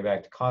issues coming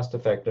back to cost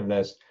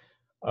effectiveness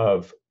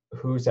of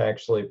who's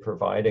actually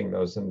providing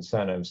those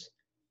incentives,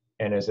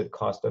 and is it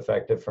cost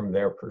effective from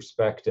their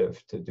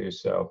perspective to do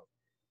so?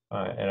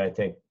 And I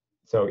think,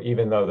 so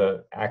even though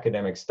the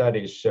academic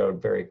studies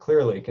showed very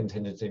clearly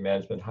contingency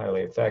management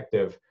highly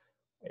effective,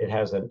 it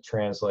hasn't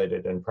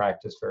translated in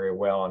practice very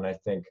well. And I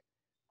think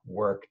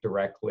work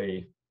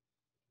directly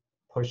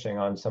pushing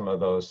on some of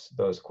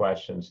those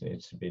questions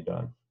needs to be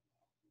done.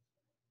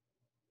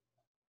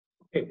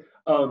 Okay,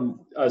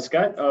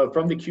 Scott,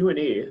 from the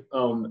Q&A,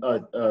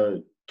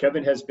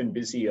 Kevin has been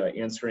busy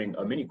answering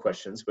many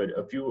questions, but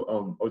a few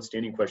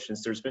outstanding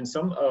questions. There's been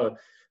some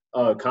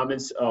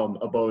comments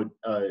about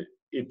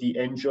if the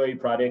Enjoy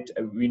product,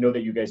 we know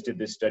that you guys did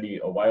this study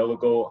a while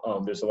ago.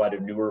 There's a lot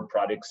of newer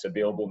products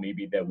available,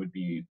 maybe that would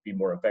be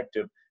more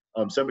effective.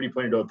 Somebody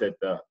pointed out that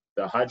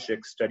the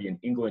Hodgkick study in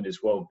England as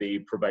well, they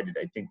provided,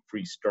 I think,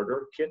 free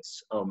starter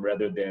kits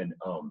rather than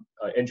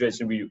Enjoy.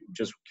 And we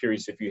just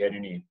curious if you had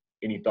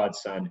any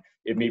thoughts on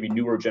if maybe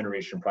newer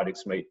generation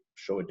products might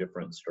show a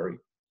different story.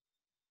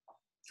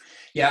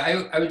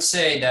 Yeah, I would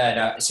say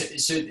that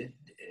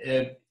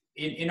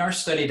in our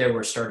study there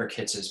were starter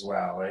kits as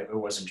well. It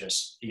wasn't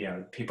just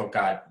people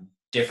got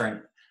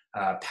different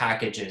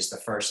packages the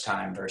first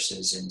time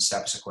versus in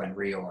subsequent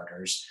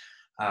reorders.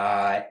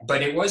 But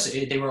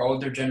they were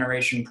older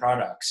generation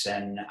products,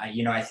 and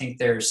I think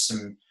there's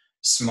some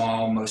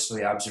small,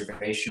 mostly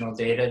observational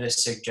data to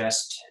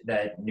suggest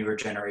that newer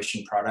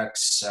generation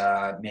products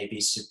may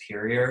be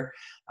superior.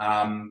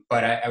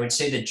 But I would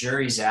say the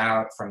jury's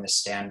out from the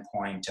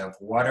standpoint of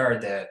what are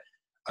the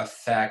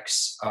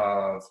effects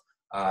of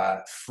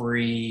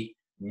free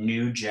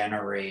new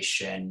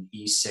generation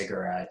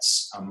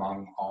e-cigarettes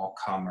among all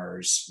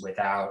comers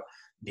without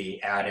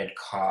the added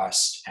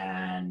cost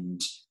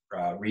and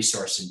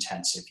resource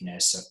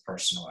intensiveness of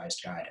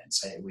personalized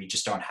guidance. We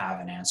just don't have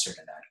an answer to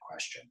that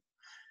question.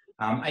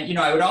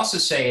 I would also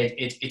say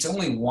it's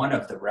only one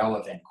of the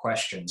relevant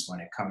questions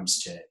when it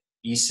comes to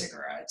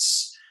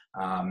e-cigarettes.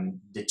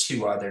 The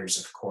two others,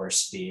 of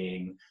course,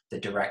 being the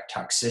direct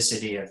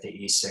toxicity of the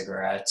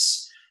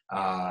e-cigarettes,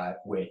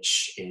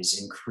 which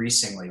is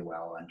increasingly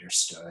well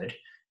understood,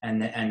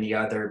 and the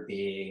other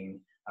being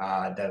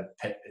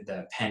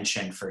the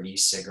penchant for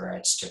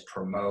e-cigarettes to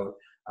promote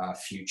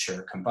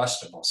future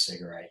combustible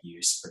cigarette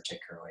use,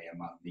 particularly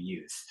among the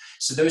youth.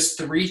 So those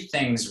three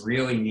things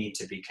really need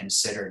to be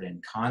considered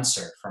in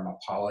concert from a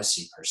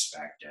policy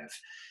perspective.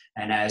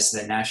 And as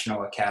the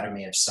National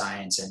Academy of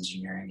Science,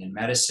 Engineering, and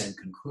Medicine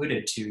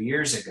concluded 2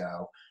 years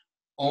ago,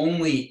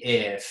 only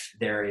if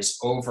there is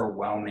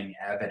overwhelming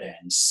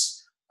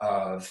evidence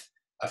of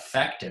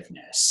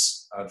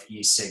effectiveness of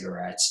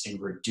e-cigarettes in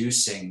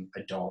reducing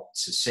adult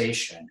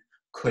cessation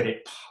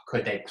could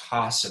they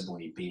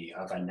possibly be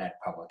of a net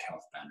public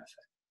health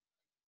benefit.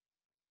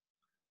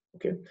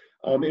 Okay,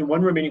 and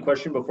one remaining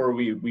question before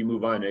we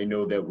move on. I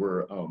know that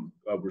we're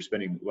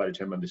spending a lot of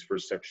time on this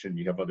first section.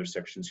 You have other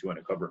sections you want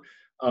to cover.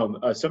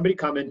 Somebody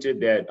commented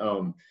that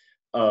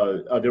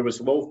there was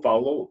low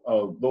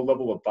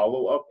level of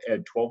follow-up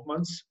at 12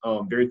 months.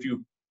 Very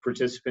few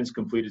participants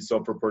completed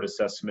self-report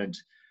assessment,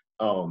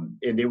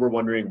 and they were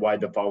wondering why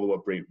the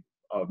follow-up rate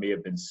may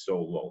have been so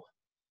low.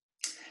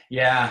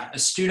 Yeah,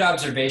 astute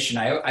observation.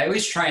 I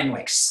always try and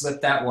like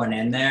slip that one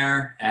in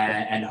there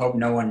and hope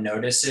no one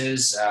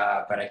notices,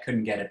 but I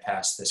couldn't get it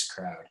past this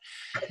crowd.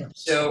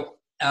 So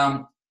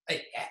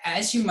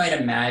as you might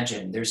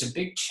imagine, there's a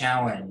big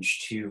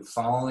challenge to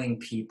following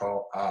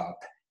people up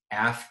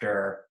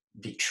after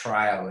the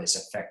trial is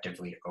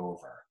effectively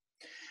over.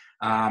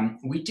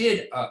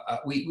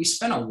 We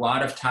spent a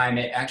lot of time.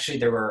 Actually,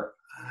 there were,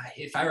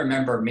 if I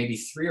remember, maybe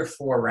 3 or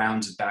 4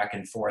 rounds of back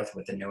and forth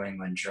with the New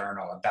England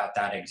Journal about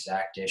that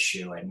exact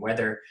issue and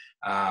whether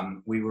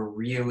we were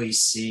really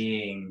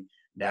seeing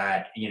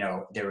that,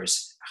 there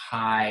was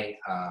high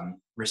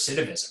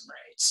recidivism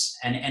rates.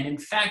 And in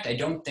fact, I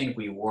don't think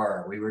we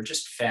were. We were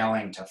just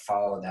failing to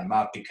follow them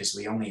up because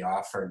we only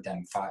offered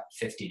them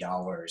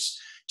 $50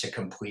 to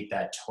complete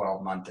that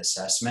 12-month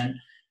assessment.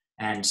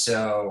 And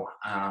so,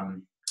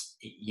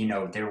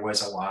 there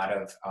was a lot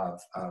of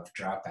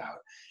dropout.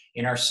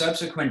 In our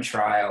subsequent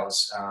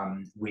trials,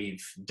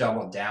 we've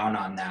doubled down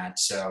on that.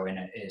 So in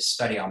a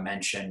study I'll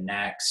mention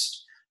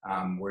next,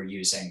 we're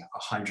using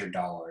 $100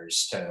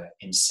 to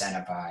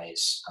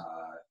incentivize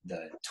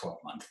the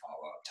 12-month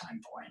follow-up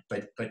time point.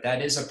 But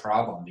that is a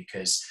problem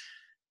because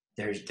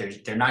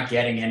they're not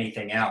getting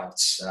anything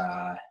else,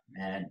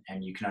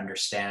 and you can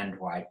understand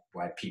why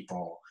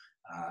people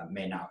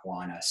may not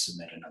want to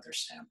submit another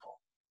sample.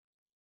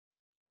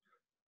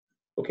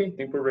 Okay, I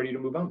think we're ready to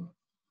move on.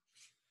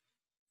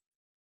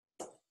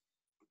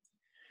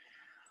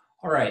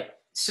 All right,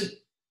 so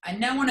I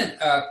now want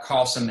to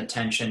call some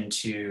attention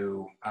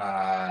to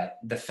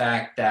the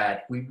fact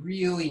that we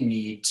really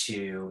need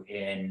to,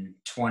 in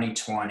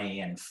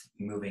 2020 and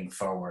moving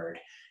forward,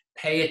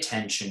 pay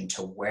attention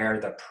to where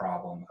the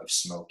problem of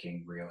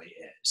smoking really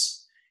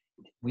is.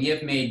 We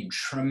have made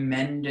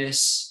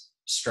tremendous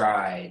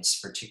strides,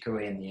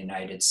 particularly in the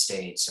United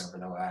States over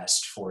the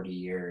last 40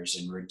 years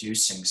in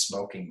reducing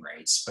smoking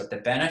rates, but the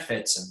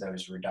benefits of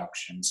those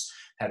reductions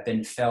have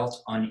been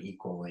felt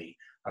unequally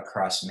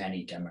across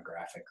many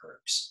demographic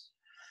groups.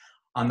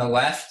 On the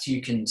left,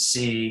 you can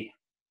see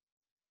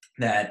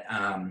that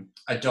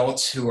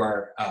adults who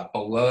are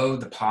below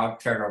the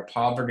federal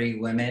poverty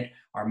limit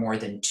are more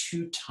than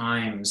 2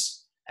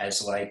 times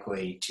as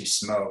likely to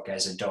smoke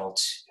as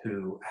adults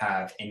who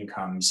have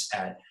incomes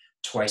at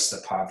twice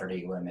the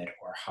poverty limit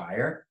or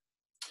higher.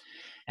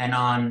 And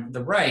on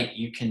the right,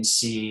 you can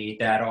see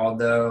that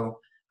although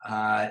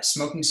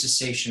smoking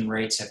cessation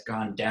rates have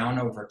gone down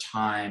over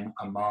time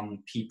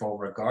among people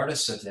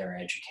regardless of their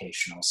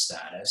educational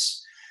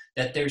status,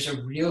 that there's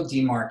a real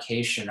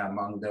demarcation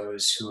among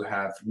those who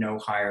have no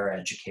higher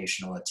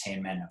educational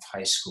attainment of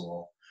high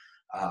school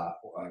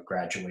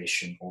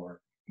graduation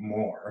or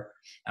more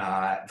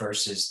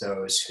versus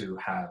those who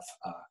have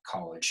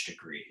college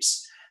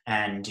degrees.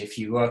 And if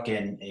you look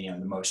in,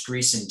 the most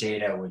recent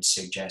data would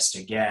suggest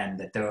again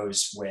that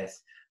those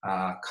with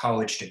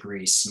college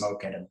degrees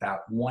smoke at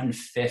about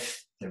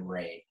 1/5 the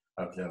rate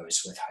of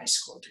those with high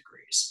school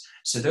degrees.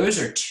 So those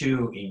are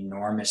 2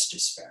 enormous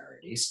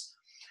disparities.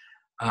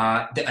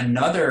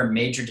 Another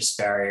major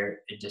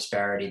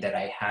disparity that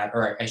I have,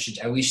 or I should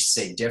at least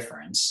say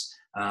difference,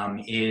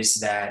 is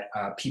that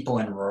people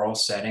in rural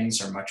settings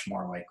are much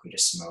more likely to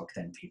smoke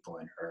than people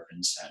in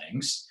urban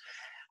settings.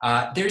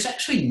 There's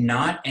actually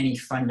not any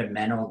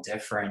fundamental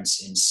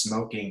difference in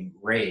smoking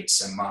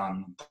rates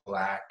among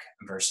Black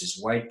versus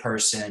white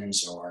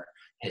persons or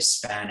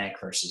Hispanic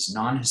versus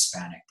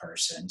non-Hispanic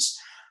persons.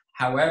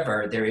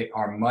 However, there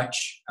are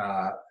much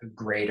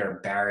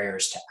greater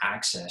barriers to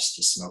access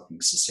to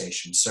smoking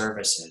cessation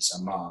services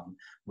among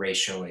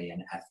racially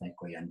and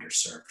ethnically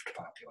underserved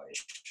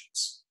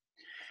populations.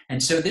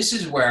 And so this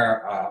is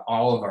where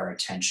all of our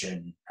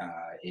attention,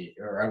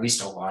 or at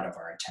least a lot of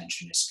our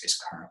attention, is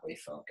currently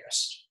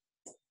focused.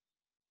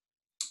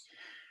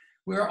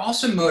 We're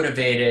also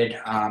motivated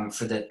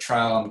for the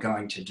trial I'm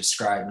going to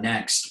describe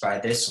next by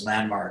this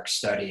landmark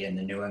study in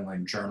the New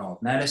England Journal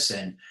of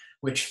Medicine,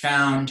 which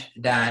found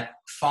that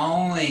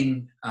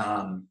following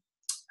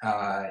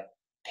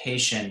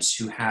patients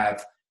who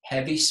have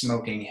heavy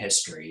smoking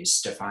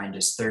histories, defined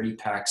as 30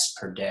 packs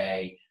per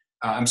day,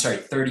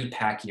 30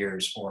 pack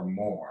years or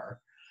more,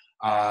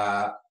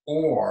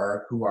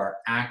 or who are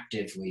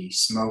actively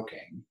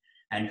smoking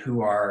and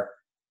who are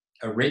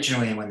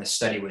originally, when the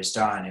study was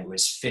done, it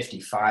was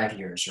 55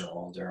 years or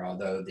older,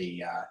 although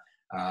the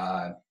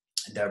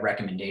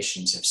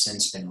recommendations have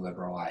since been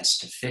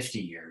liberalized to 50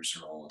 years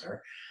or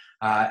older.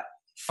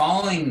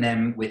 Following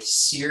them with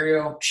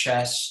serial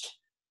chest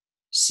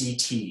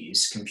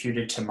CTs,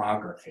 computed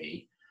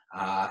tomography,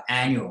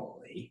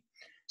 annually,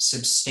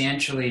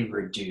 substantially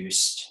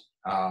reduced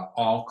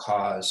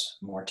all-cause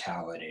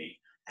mortality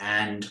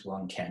and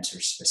lung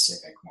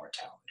cancer-specific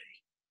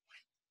mortality.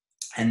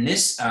 And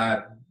this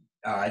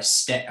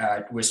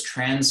was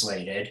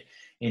translated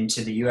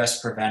into the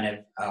U.S.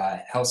 Preventive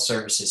Health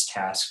Services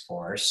Task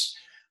Force,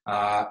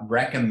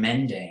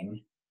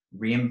 recommending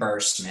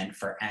reimbursement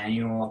for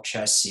annual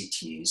chest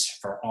CTs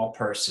for all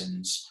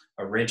persons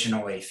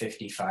originally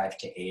 55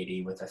 to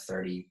 80 with a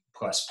 30+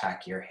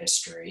 pack year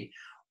history,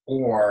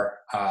 or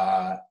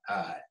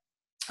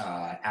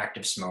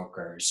active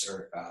smokers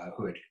or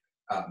who had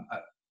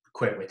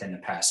quit within the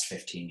past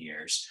 15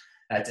 years.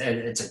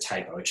 It's a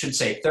typo. It should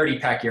say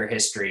 30-pack year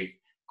history,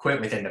 quit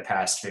within the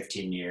past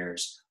 15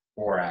 years,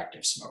 or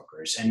active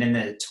smokers. And then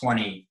the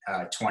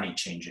 2020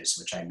 changes,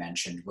 which I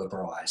mentioned,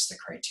 liberalized the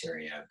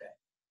criteria a bit.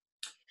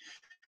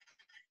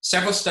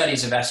 Several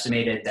studies have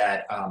estimated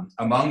that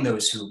among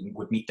those who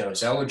would meet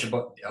those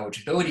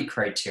eligibility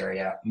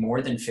criteria,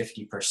 more than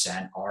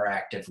 50% are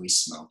actively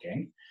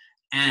smoking,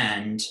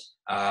 and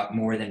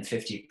more than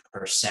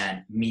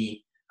 50%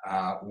 meet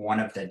one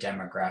of the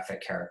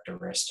demographic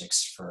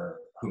characteristics for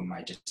whom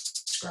I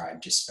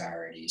described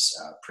disparities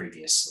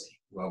previously: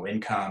 low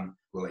income,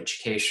 low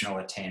educational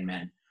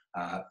attainment,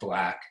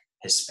 Black,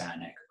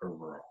 Hispanic, or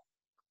rural.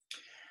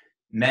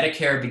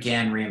 Medicare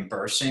began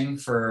reimbursing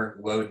for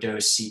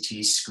low-dose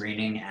CT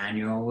screening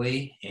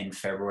annually in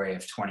February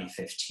of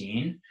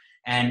 2015.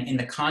 And in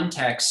the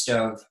context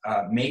of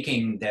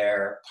making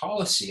their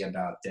policy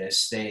about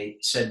this, they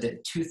said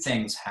that two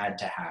things had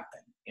to happen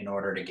in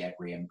order to get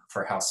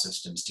for health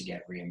systems to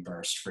get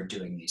reimbursed for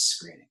doing these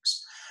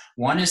screenings.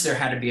 One is there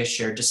had to be a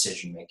shared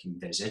decision-making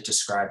visit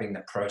describing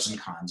the pros and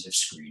cons of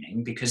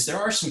screening, because there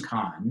are some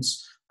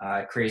cons.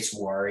 It creates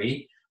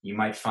worry. You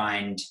might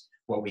find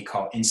what we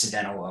call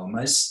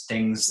incidentalomas,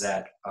 things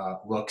that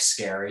look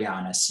scary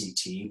on a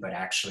CT but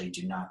actually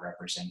do not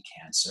represent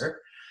cancer.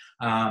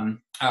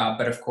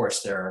 But of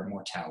course, there are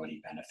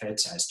mortality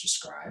benefits as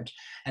described.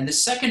 And the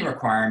second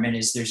requirement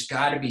is there's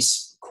got to be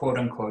quote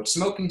unquote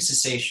smoking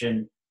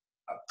cessation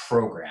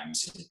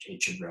programs,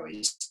 it should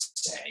really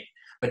say.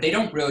 But they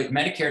don't really,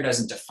 Medicare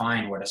doesn't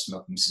define what a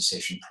smoking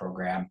cessation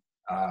program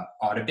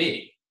ought to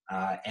be.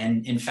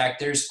 And in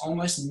fact, there's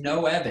almost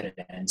no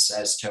evidence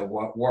as to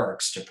what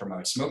works to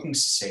promote smoking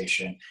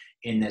cessation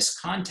in this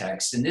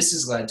context. And this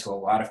has led to a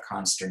lot of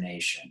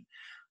consternation.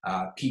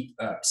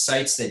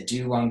 Sites that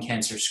do lung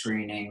cancer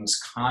screenings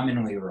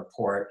commonly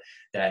report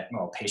that,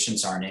 well,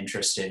 patients aren't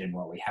interested in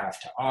what we have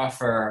to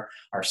offer.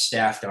 Our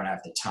staff don't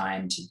have the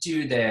time to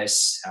do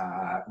this.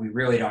 We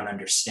really don't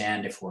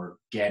understand if we're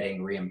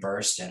getting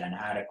reimbursed at an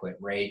adequate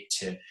rate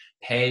to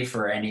pay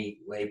for any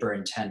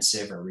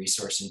labor-intensive or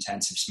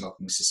resource-intensive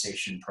smoking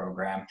cessation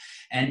program.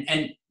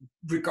 And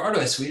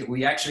regardless,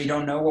 we actually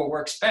don't know what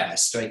works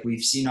best. Like,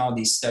 we've seen all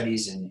these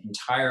studies in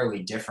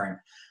entirely different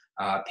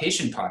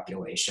patient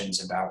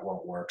populations about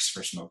what works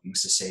for smoking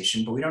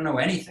cessation, but we don't know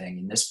anything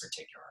in this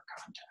particular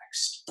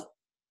context.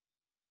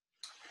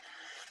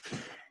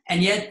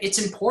 And yet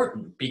it's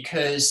important,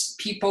 because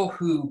people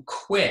who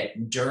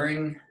quit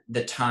during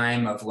the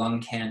time of lung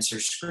cancer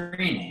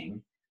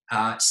screening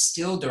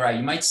still derive,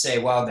 you might say,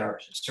 well, they're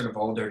sort of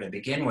older to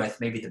begin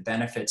with, maybe the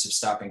benefits of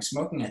stopping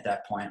smoking at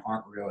that point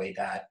aren't really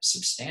that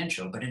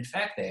substantial, but in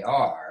fact they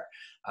are.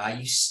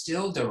 You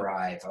still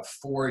derive a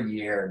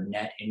 4-year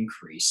net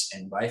increase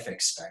in life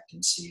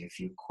expectancy if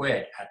you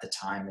quit at the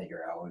time that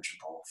you're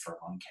eligible for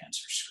lung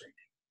cancer screening.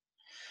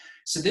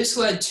 So this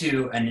led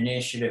to an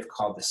initiative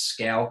called the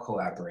SCALE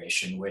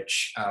collaboration,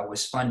 which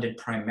was funded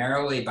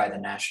primarily by the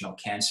National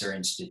Cancer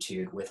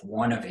Institute, with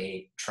one of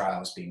 8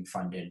 trials being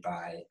funded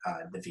by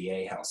the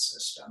VA health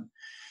system.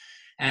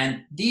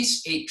 And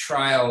these 8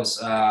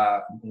 trials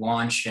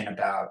launched in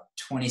about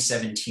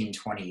 2017,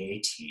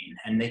 2018,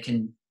 and they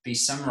can be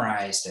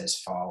summarized as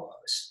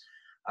follows.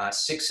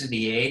 6 of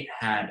the 8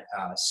 had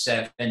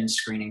 7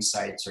 screening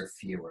sites or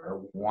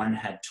fewer. 1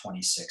 had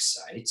 26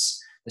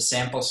 sites. The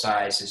sample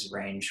sizes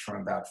range from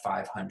about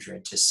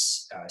 500 to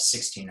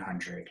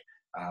 1,600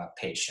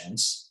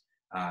 patients.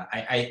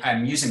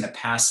 I'm using the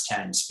past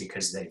tense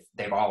because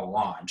they've all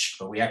launched,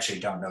 but we actually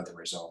don't know the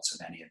results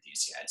of any of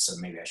these yet, so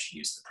maybe I should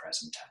use the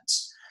present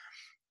tense.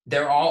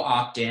 They're all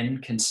opt-in,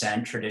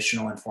 consent,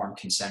 traditional informed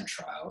consent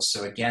trials.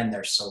 So again,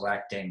 they're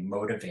selecting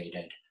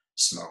motivated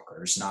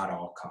smokers, not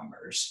all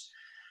comers.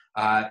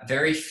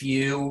 Very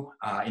few,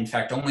 in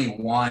fact, only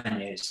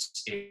one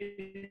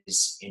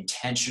is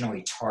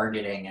intentionally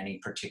targeting any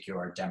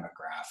particular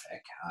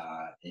demographic,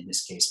 in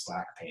this case,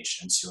 Black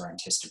patients, who are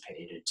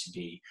anticipated to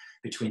be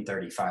between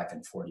 35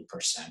 and 40%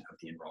 of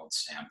the enrolled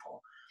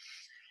sample.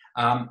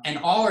 And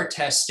all are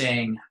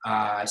testing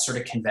sort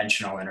of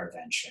conventional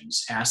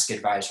interventions: ask,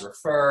 advise,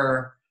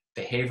 refer,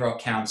 behavioral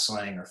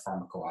counseling, or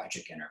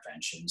pharmacologic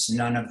interventions.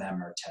 None of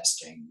them are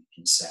testing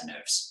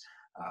incentives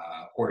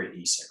or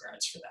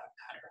e-cigarettes for that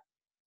matter.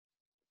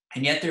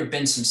 And yet there have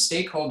been some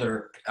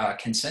stakeholder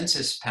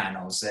consensus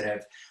panels that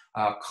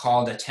have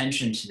called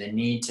attention to the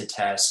need to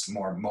test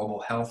more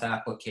mobile health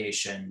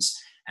applications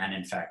and,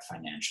 in fact,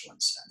 financial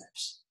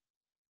incentives.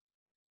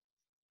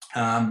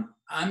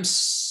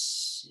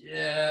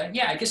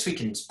 Yeah, I guess we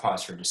can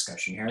pause for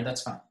discussion here.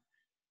 That's fine.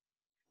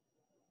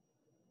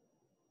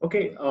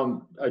 Okay,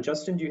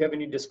 Justin, do you have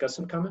any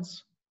discussant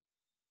comments?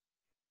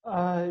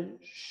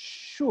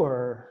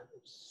 Sure.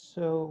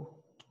 So,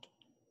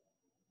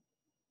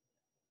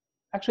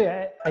 actually,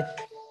 I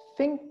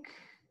think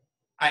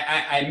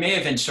I may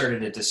have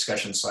inserted a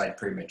discussion slide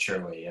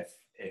prematurely.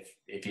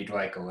 If you'd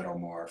like a little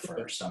more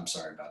first, I'm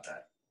sorry about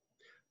that.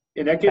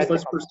 In that case,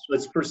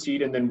 let's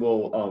proceed, and then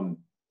we'll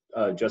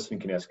Justin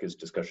can ask his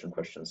discussion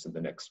questions in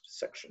the next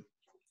section.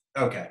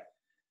 Okay.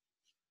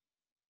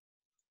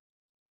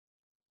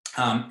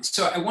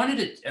 So I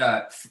wanted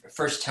to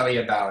first tell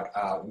you about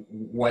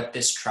what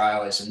this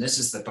trial is, and this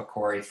is the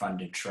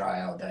PCORI-funded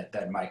trial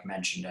that Mike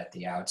mentioned at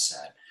the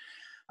outset.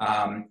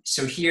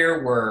 So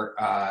here we're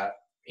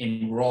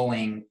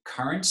enrolling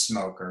current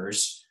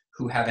smokers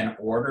who have an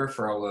order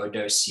for a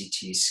low-dose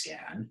CT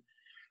scan,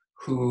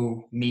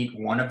 who meet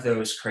one of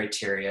those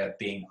criteria,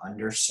 being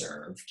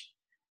underserved,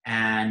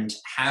 and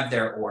have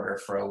their order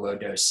for a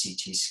low-dose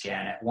CT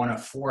scan at one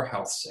of 4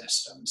 health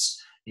systems: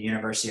 the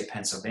University of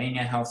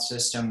Pennsylvania Health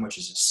System, which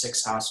is a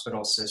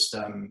 6-hospital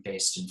system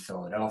based in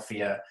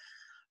Philadelphia;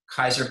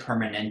 Kaiser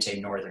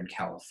Permanente Northern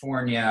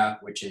California,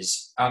 which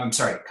is,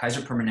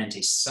 Kaiser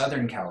Permanente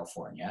Southern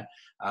California,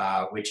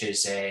 which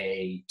is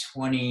a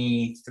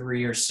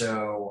 23 or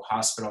so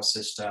hospital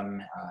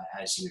system,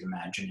 as you would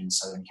imagine, in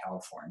Southern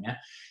California;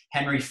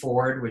 Henry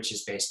Ford, which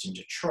is based in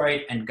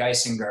Detroit; and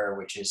Geisinger,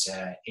 which is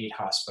a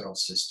 8-hospital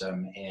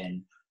system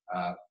in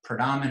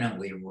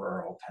predominantly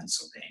rural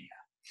Pennsylvania.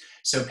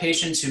 So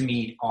patients who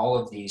meet all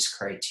of these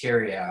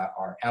criteria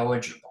are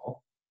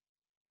eligible.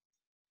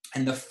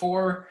 And the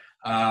 4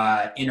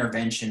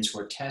 interventions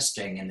we're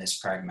testing in this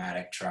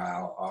pragmatic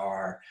trial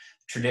are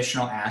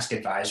traditional Ask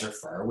Advisor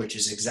FIR, which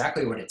is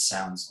exactly what it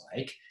sounds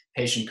like.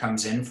 Patient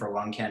comes in for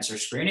lung cancer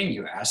screening.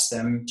 You ask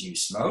them, do you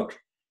smoke?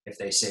 If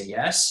they say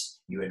yes,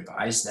 you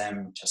advise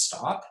them to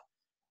stop,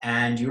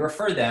 and you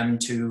refer them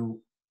to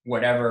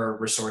whatever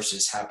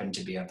resources happen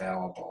to be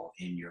available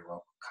in your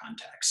local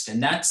context.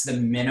 And that's the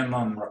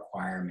minimum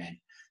requirement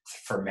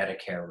for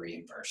Medicare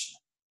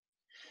reimbursement.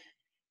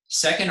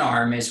 Second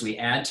arm is we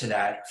add to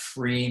that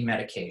free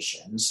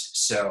medications,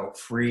 so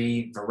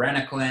free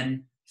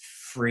varenicline,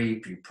 free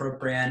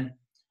bupropion,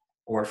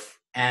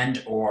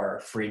 or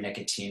free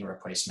nicotine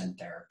replacement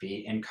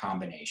therapy in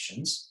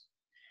combinations.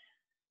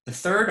 The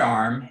third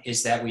arm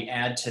is that we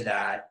add to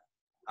that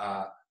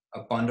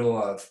a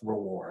bundle of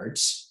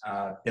rewards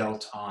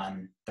built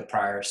on the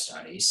prior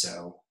study,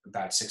 so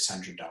about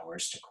 $600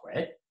 to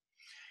quit.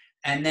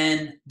 And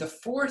then the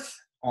fourth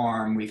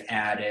arm we've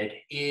added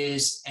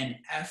is an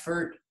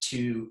effort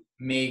to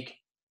make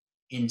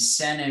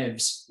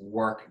incentives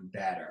work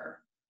better,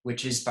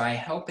 which is by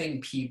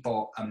helping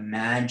people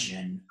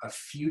imagine a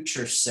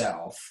future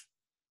self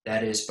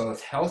that is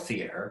both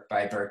healthier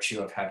by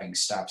virtue of having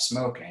stopped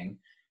smoking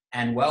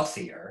and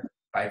wealthier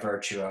by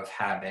virtue of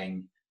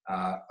having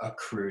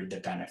accrued the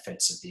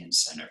benefits of the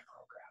incentive program.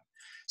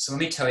 So let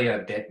me tell you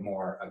a bit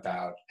more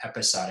about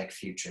episodic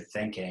future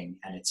thinking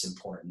and its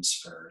importance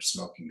for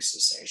smoking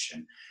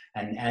cessation.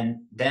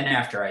 And then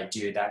after I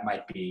do, that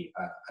might be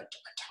a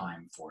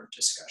time for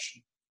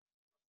discussion.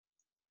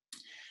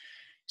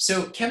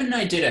 So Kevin and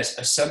I did a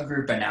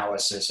subgroup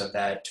analysis of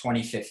that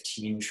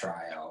 2015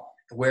 trial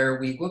where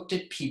we looked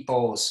at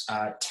people's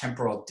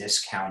temporal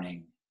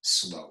discounting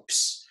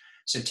slopes.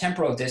 So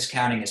temporal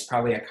discounting is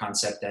probably a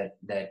concept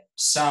that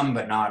some,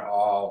 but not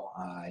all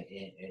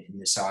in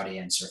this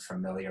audience are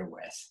familiar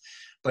with.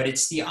 But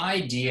it's the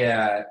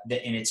idea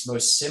that in its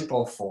most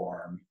simple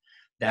form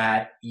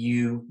that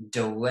you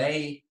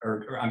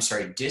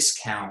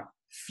discount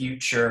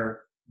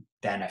future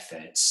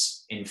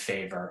benefits in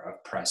favor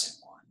of present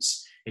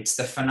ones. It's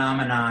the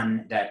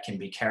phenomenon that can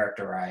be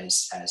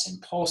characterized as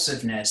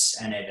impulsiveness,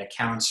 and it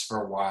accounts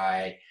for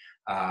why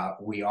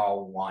we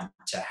all want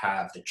to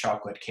have the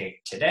chocolate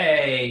cake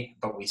today,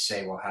 but we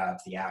say we'll have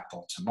the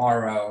apple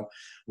tomorrow,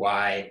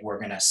 why we're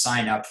going to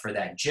sign up for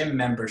that gym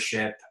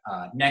membership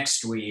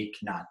next week,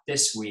 not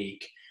this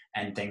week,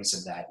 and things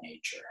of that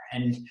nature.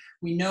 And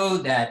we know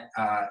that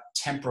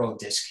temporal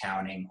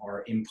discounting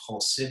or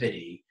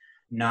impulsivity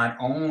not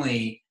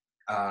only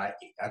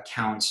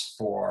accounts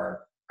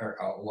for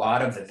a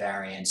lot of the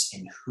variance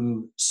in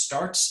who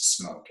starts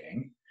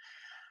smoking,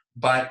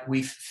 but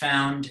we've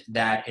found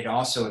that it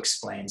also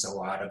explains a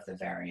lot of the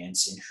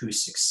variance in who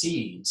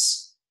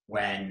succeeds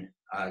when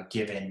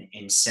given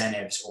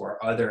incentives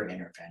or other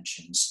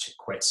interventions to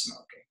quit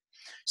smoking.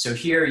 So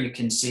here you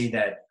can see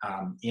that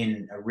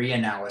in a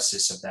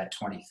reanalysis of that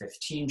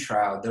 2015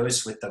 trial,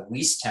 those with the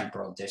least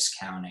temporal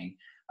discounting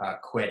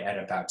quit at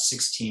about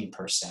 16%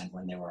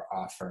 when they were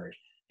offered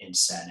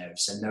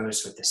incentives, and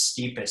those with the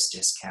steepest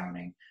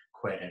discounting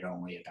quit at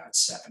only about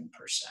 7%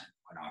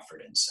 when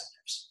offered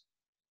incentives.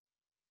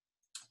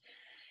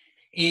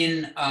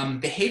 In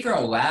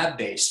behavioral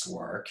lab-based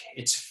work,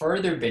 it's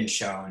further been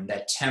shown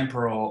that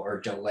temporal or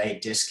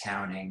delayed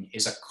discounting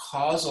is a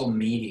causal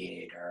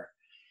mediator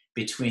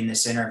between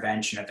this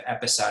intervention of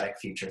episodic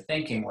future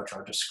thinking, which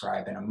I'll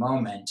describe in a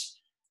moment,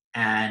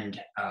 and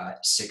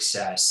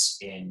success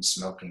in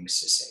smoking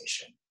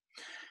cessation.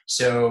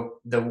 So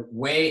the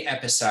way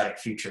episodic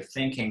future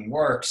thinking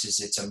works is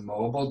it's a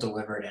mobile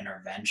delivered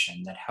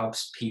intervention that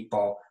helps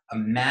people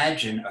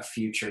imagine a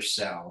future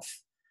self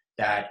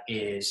that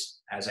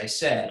is, as I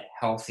said,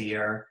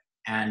 healthier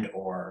and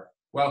or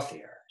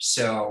wealthier.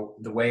 So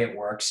the way it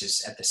works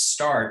is at the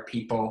start,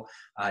 people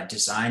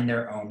design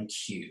their own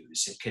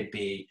cues. It could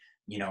be,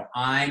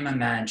 I'm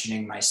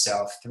imagining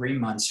myself 3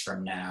 months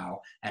from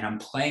now, and I'm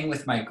playing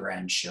with my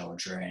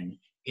grandchildren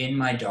in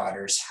my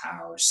daughter's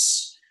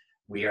house.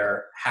 We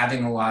are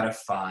having a lot of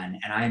fun,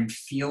 and I'm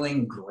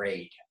feeling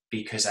great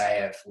because I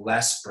have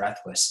less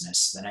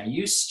breathlessness than I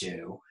used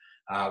to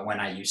when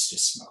I used to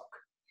smoke.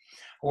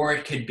 Or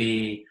it could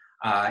be,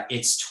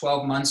 it's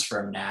 12 months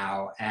from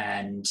now,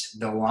 and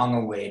the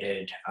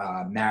long-awaited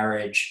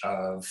marriage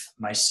of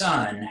my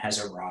son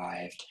has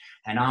arrived,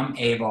 and I'm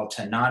able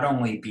to not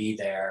only be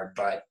there,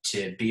 but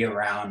to be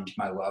around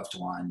my loved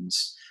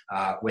ones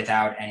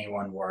without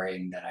anyone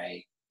worrying that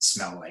I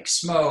smell like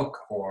smoke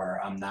or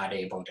I'm not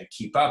able to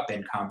keep up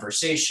in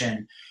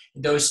conversation,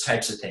 those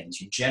types of things.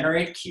 You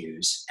generate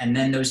cues, and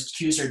then those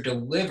cues are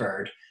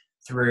delivered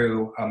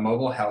through a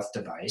mobile health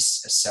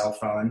device, a cell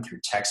phone, through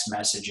text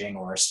messaging,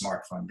 or a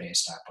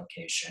smartphone-based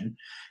application,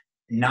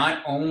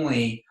 not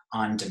only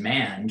on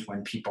demand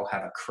when people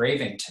have a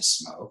craving to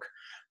smoke,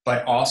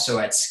 but also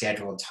at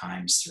scheduled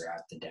times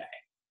throughout the day.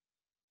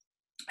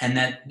 And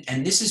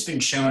this has been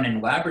shown in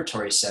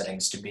laboratory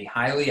settings to be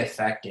highly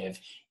effective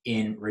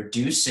in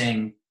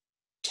reducing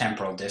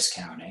temporal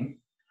discounting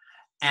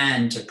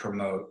and to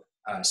promote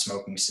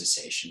smoking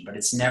cessation, but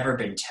it's never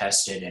been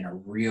tested in a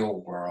real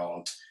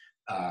world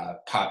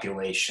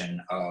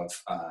population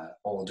of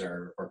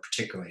older or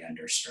particularly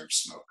underserved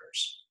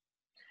smokers.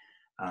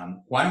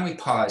 Why don't we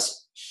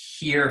pause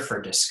here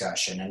for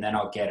discussion, and then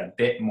I'll get a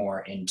bit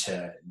more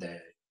into the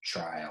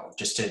trial,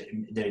 because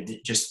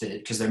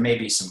there may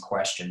be some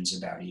questions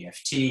about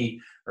EFT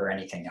or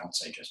anything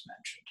else I just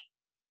mentioned.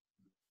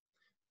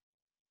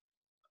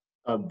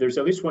 There's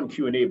at least one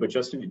Q&A, but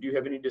Justin, do you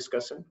have any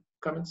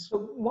comments? So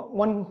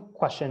one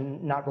question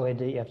not related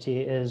to EFT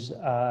is,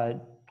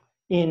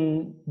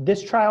 in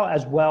this trial,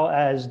 as well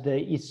as the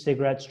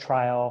e-cigarettes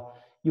trial,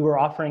 you were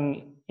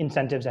offering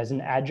incentives as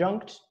an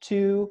adjunct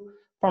to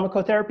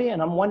pharmacotherapy,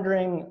 and I'm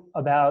wondering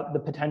about the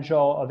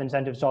potential of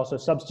incentives to also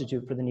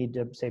substitute for the need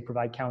to, say,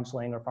 provide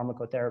counseling or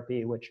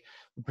pharmacotherapy, which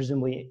would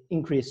presumably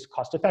increase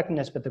cost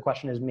effectiveness, but the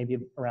question is maybe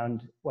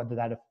around whether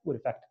that would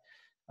affect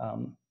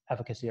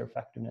efficacy or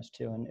effectiveness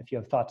too, and if you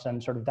have thoughts on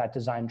sort of that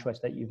design choice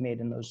that you've made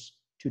in those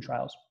two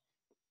trials.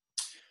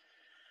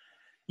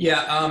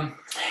 Yeah,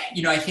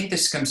 I think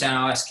this comes down,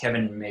 I'll ask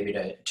Kevin maybe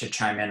to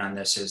chime in on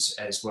this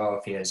as well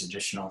if he has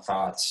additional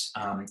thoughts.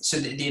 So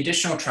the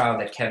additional trial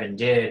that Kevin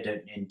did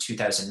in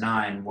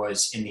 2009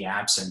 was in the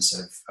absence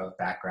of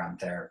background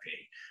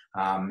therapy.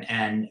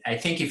 And I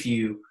think if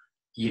you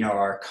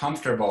are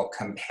comfortable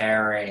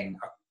comparing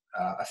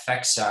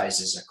effect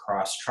sizes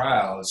across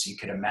trials, you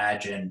could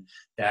imagine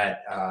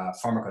that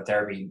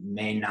pharmacotherapy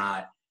may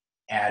not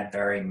add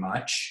very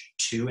much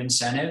to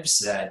incentives,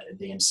 that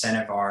the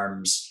incentive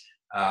arms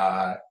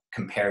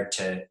compared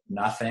to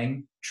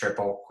nothing,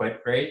 triple quit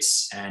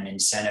rates, and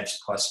incentives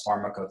plus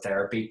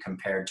pharmacotherapy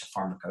compared to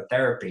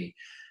pharmacotherapy,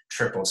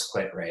 triples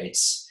quit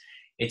rates.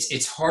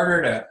 It's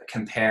harder to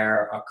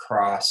compare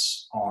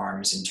across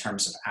arms in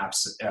terms of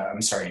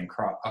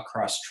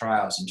across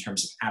trials in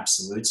terms of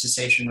absolute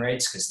cessation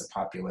rates, because the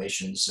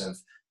populations of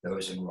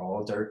those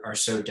enrolled are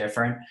so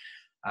different.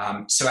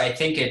 So I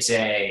think it's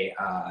in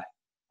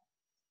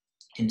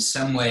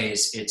some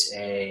ways, it's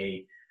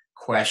a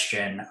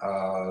question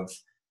of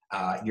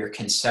your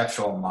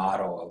conceptual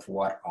model of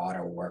what ought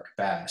to work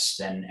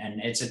best.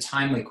 And it's a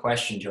timely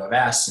question to have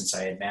asked, since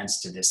I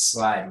advanced to this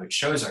slide, which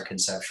shows our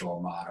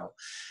conceptual model.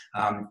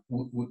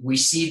 We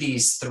see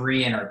these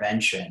three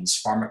interventions,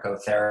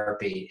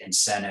 pharmacotherapy,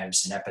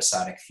 incentives, and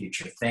episodic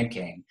future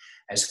thinking,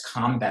 as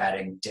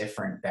combating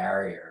different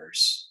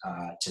barriers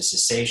to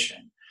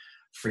cessation.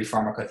 Free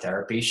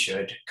pharmacotherapy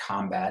should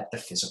combat the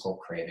physical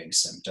craving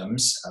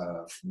symptoms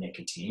of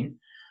nicotine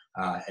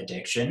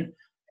addiction.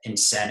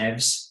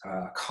 Incentives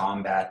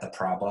combat the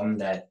problem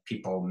that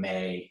people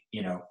may,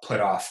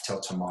 put off till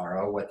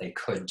tomorrow what they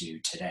could do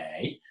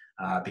today,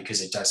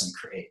 because it doesn't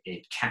create,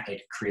 it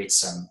creates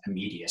some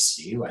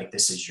immediacy, like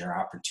this is your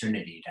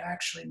opportunity to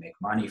actually make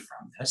money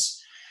from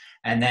this.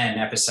 And then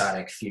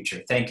episodic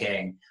future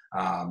thinking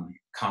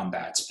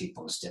combats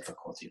people's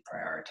difficulty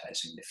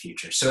prioritizing the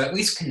future. So at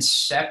least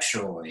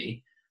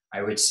conceptually,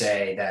 I would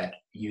say that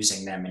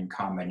using them in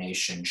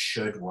combination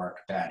should work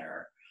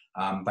better.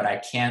 But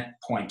I can't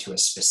point to a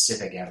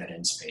specific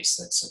evidence base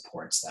that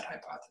supports that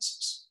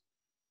hypothesis.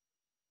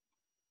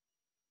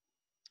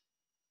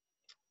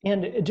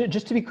 And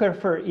just to be clear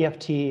for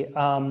EFT,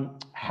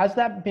 has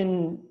that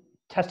been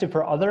tested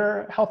for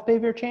other health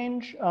behavior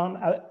change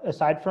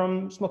aside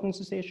from smoking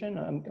cessation?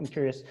 I'm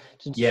curious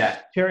to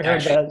hear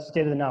the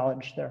state of the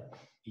knowledge there.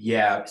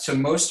 Yeah, so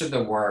most of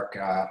the work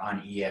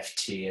on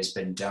EFT has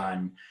been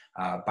done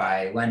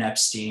by Len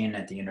Epstein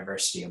at the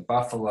University of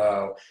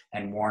Buffalo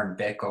and Warren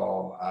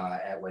Bickel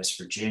at West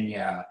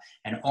Virginia,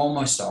 and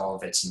almost all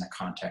of it's in the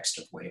context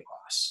of weight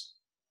loss.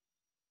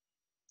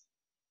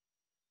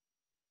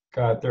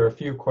 Scott, there are a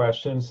few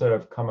questions that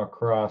have come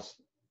across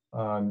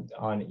on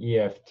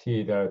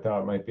EFT that I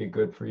thought might be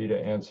good for you to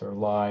answer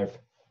live.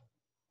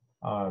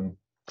 I'm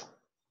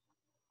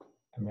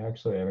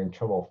actually having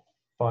trouble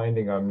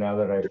finding them now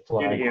that I've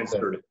flagged.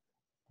 Answered.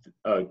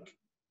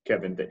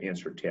 Kevin, the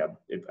answer tab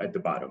at the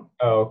bottom.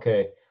 Oh,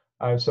 okay.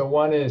 So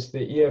one is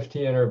the EFT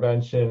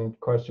intervention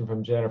question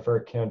from Jennifer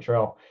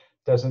Cantrell.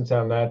 Doesn't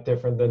sound that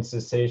different than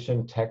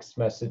cessation text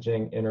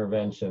messaging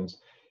interventions.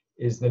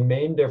 Is the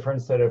main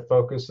difference that it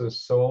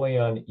focuses solely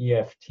on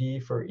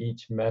EFT for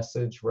each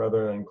message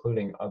rather than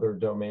including other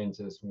domains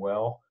as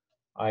well,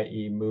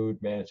 i.e. mood,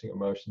 managing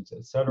emotions,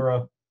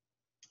 etc.,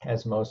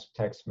 as most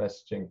text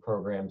messaging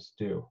programs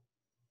do?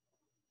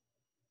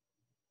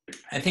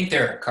 I think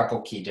there are a couple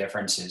key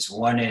differences.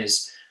 One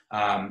is,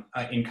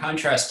 in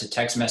contrast to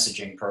text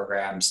messaging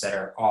programs that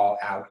are all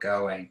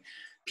outgoing,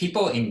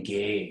 people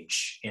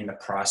engage in the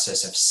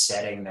process of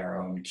setting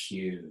their own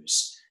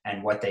cues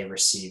and what they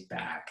receive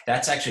back.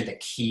 That's actually the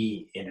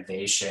key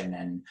innovation,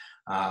 and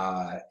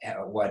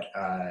what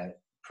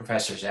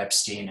Professors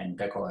Epstein and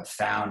Bickel have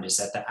found is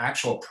that the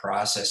actual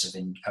process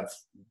of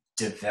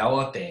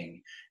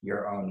developing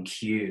your own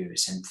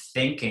cues and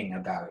thinking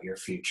about your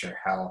future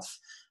health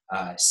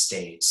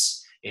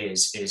states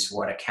is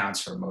what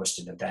accounts for most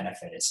of the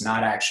benefit. It's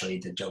not actually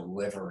the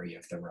delivery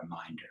of the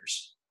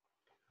reminders.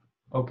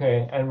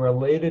 Okay, and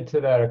related to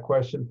that, a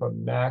question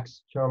from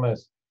Max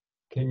Chomas.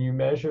 Can you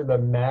measure the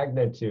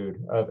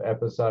magnitude of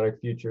episodic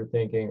future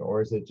thinking,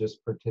 or is it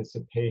just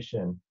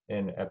participation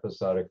in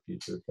episodic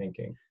future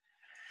thinking?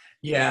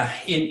 Yeah,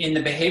 in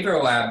the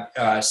behavioral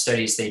lab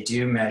studies, they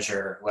do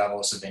measure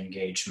levels of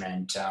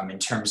engagement in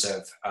terms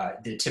of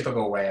the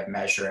typical way of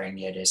measuring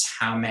it is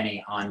how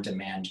many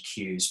on-demand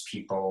cues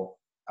people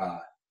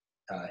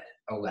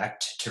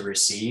elect to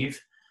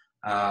receive.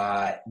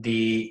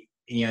 The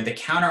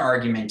counter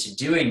argument to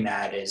doing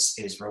that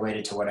is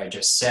related to what I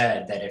just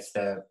said, that if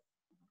the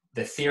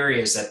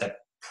theory is that the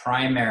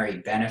primary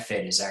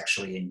benefit is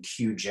actually in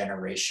cue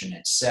generation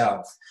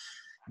itself,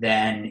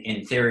 then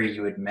in theory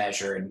you would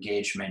measure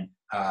engagement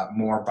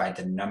more by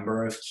the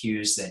number of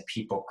cues that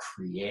people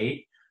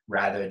create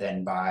rather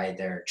than by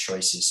their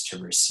choices to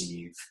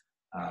receive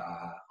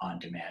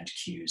on-demand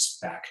cues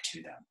back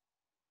to them.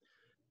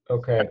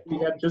 Okay. We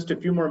have just a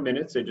few more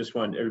minutes. I just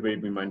want everybody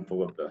to be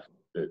mindful of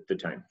the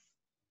time.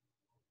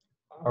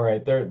 All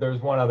right,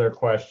 there's one other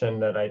question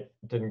that I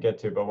didn't get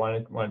to, but why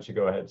don't you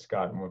go ahead,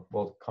 Scott, and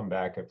we'll come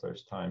back if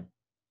there's time.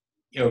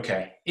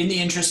 Okay. In the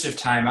interest of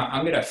time,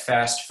 I'm going to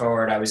fast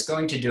forward. I was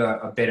going to do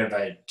a bit of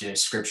a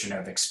description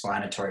of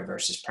explanatory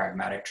versus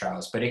pragmatic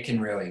trials, but it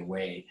can really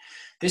wait.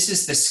 This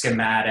is the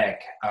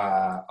schematic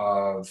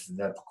of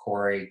the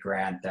PCORI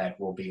grant that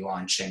we'll be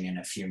launching in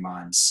a few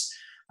months.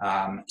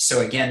 So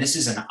again, this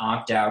is an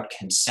opt-out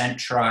consent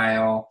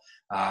trial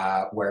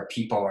where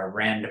people are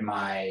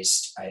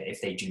randomized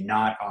if they do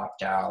not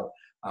opt out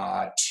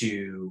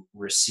to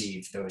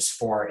receive those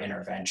 4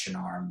 intervention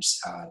arms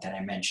that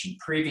I mentioned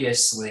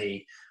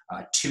previously.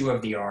 2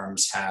 of the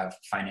arms have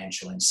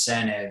financial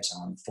incentives.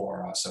 Arm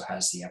 4 also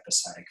has the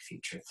episodic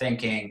future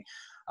thinking.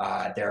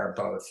 There are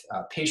both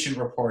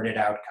patient-reported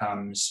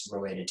outcomes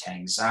related to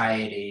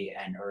anxiety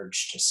and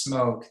urge to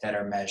smoke that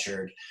are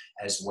measured,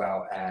 as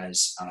well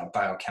as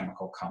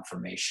biochemical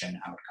confirmation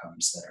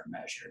outcomes that are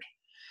measured.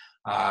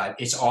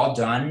 It's all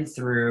done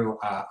through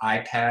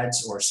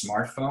iPads or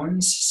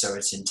smartphones, so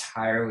it's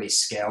entirely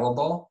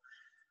scalable.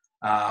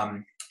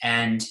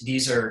 And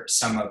these are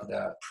some of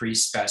the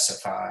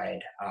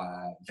pre-specified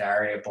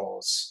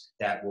variables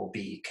that we'll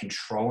be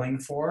controlling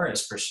for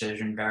as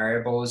precision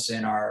variables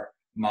in our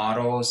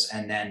models,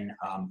 and then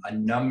a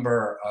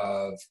number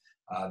of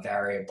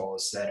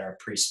variables that are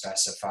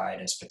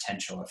pre-specified as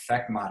potential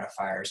effect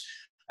modifiers.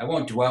 I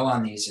won't dwell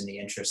on these in the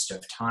interest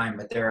of time,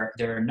 but there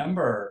are a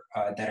number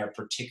that are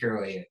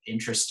particularly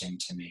interesting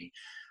to me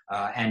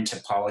and to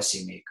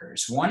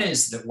policymakers. One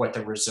is what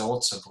the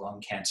results of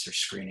lung cancer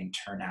screening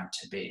turn out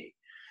to be.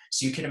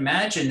 So you can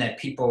imagine that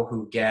people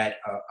who get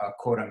a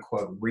quote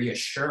unquote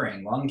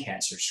reassuring lung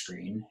cancer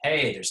screen,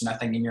 hey, there's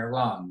nothing in your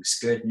lungs,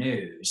 good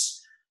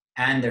news,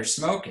 and they're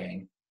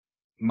smoking,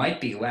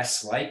 might be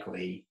less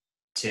likely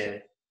to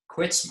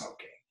quit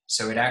smoking.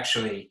 So it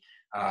actually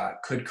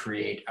could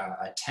create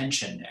a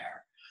tension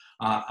there.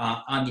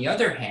 On the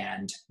other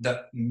hand,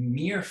 the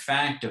mere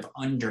fact of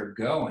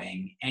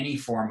undergoing any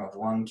form of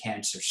lung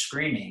cancer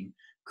screening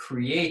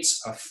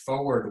creates a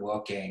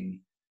forward-looking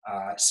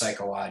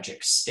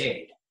psychologic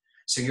state.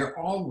 So you're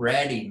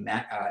already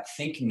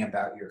thinking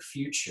about your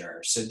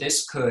future. So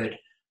this could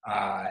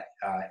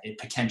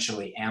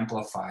potentially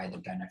amplify the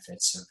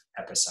benefits of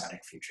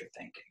episodic future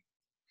thinking.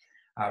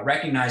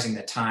 Recognizing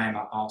the time,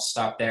 I'll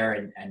stop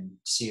there and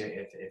see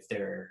if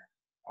there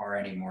are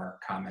any more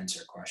comments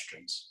or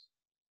questions.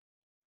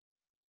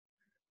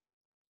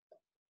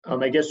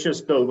 I guess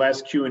just the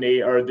last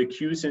Q&A, are the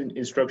cues and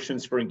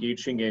instructions for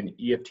engaging in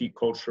EFT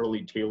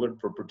culturally tailored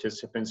for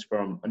participants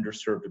from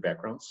underserved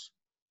backgrounds?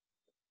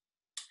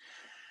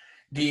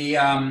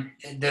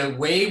 The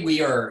way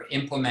we are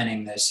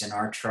implementing this in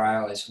our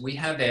trial is we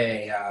have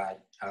a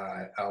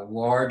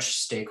large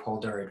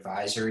stakeholder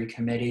advisory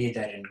committee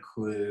that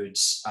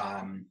includes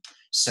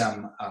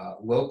some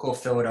local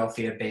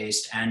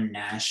Philadelphia-based and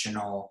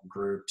national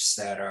groups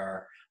that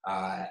are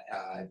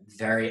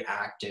very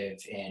active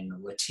in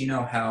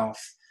Latino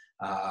health,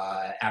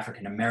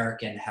 African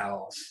American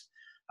health.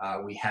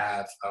 We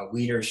have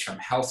leaders from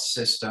health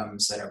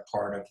systems that are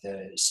part of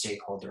the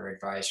stakeholder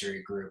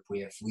advisory group. We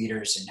have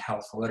leaders in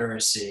health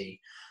literacy,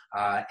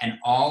 and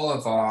all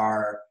of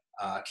our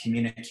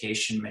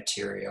communication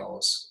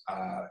materials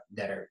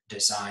that are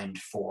designed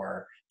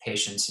for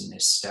patients in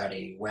this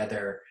study,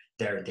 whether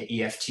they're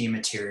the EFT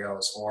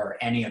materials or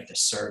any of the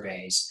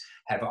surveys,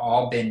 have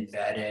all been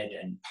vetted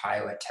and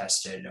pilot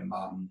tested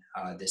among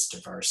this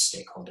diverse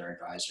stakeholder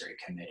advisory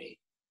committee.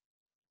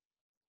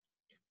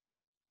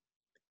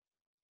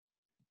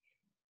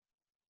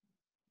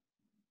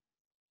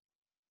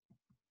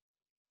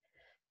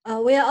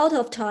 We are out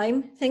of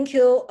time. Thank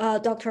you,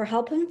 Dr.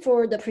 Halpern,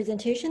 for the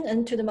presentation,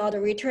 and to the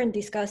moderator and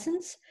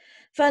discussants.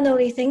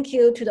 Finally, thank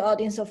you to the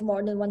audience of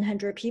more than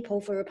 100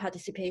 people for your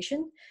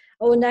participation.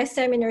 Our next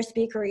seminar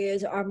speaker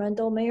is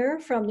Armando Meyer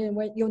from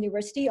the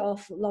University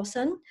of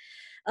Lausanne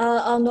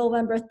on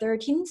November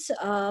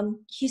 13th.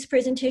 His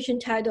presentation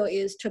title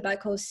is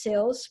Tobacco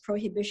Sales,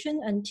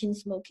 Prohibition, and Teen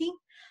Smoking.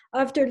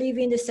 After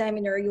leaving the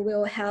seminar, you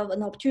will have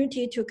an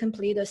opportunity to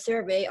complete a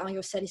survey on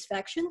your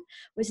satisfaction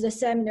with the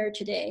seminar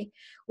today.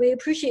 We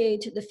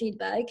appreciate the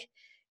feedback.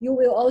 You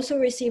will also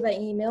receive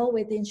an email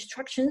with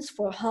instructions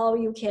for how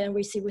you can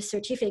receive a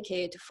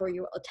certificate for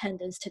your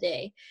attendance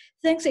today.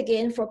 Thanks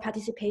again for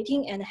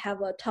participating, and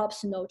have a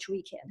top-notch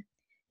weekend.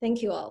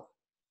 Thank you all.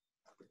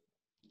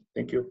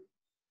 Thank you.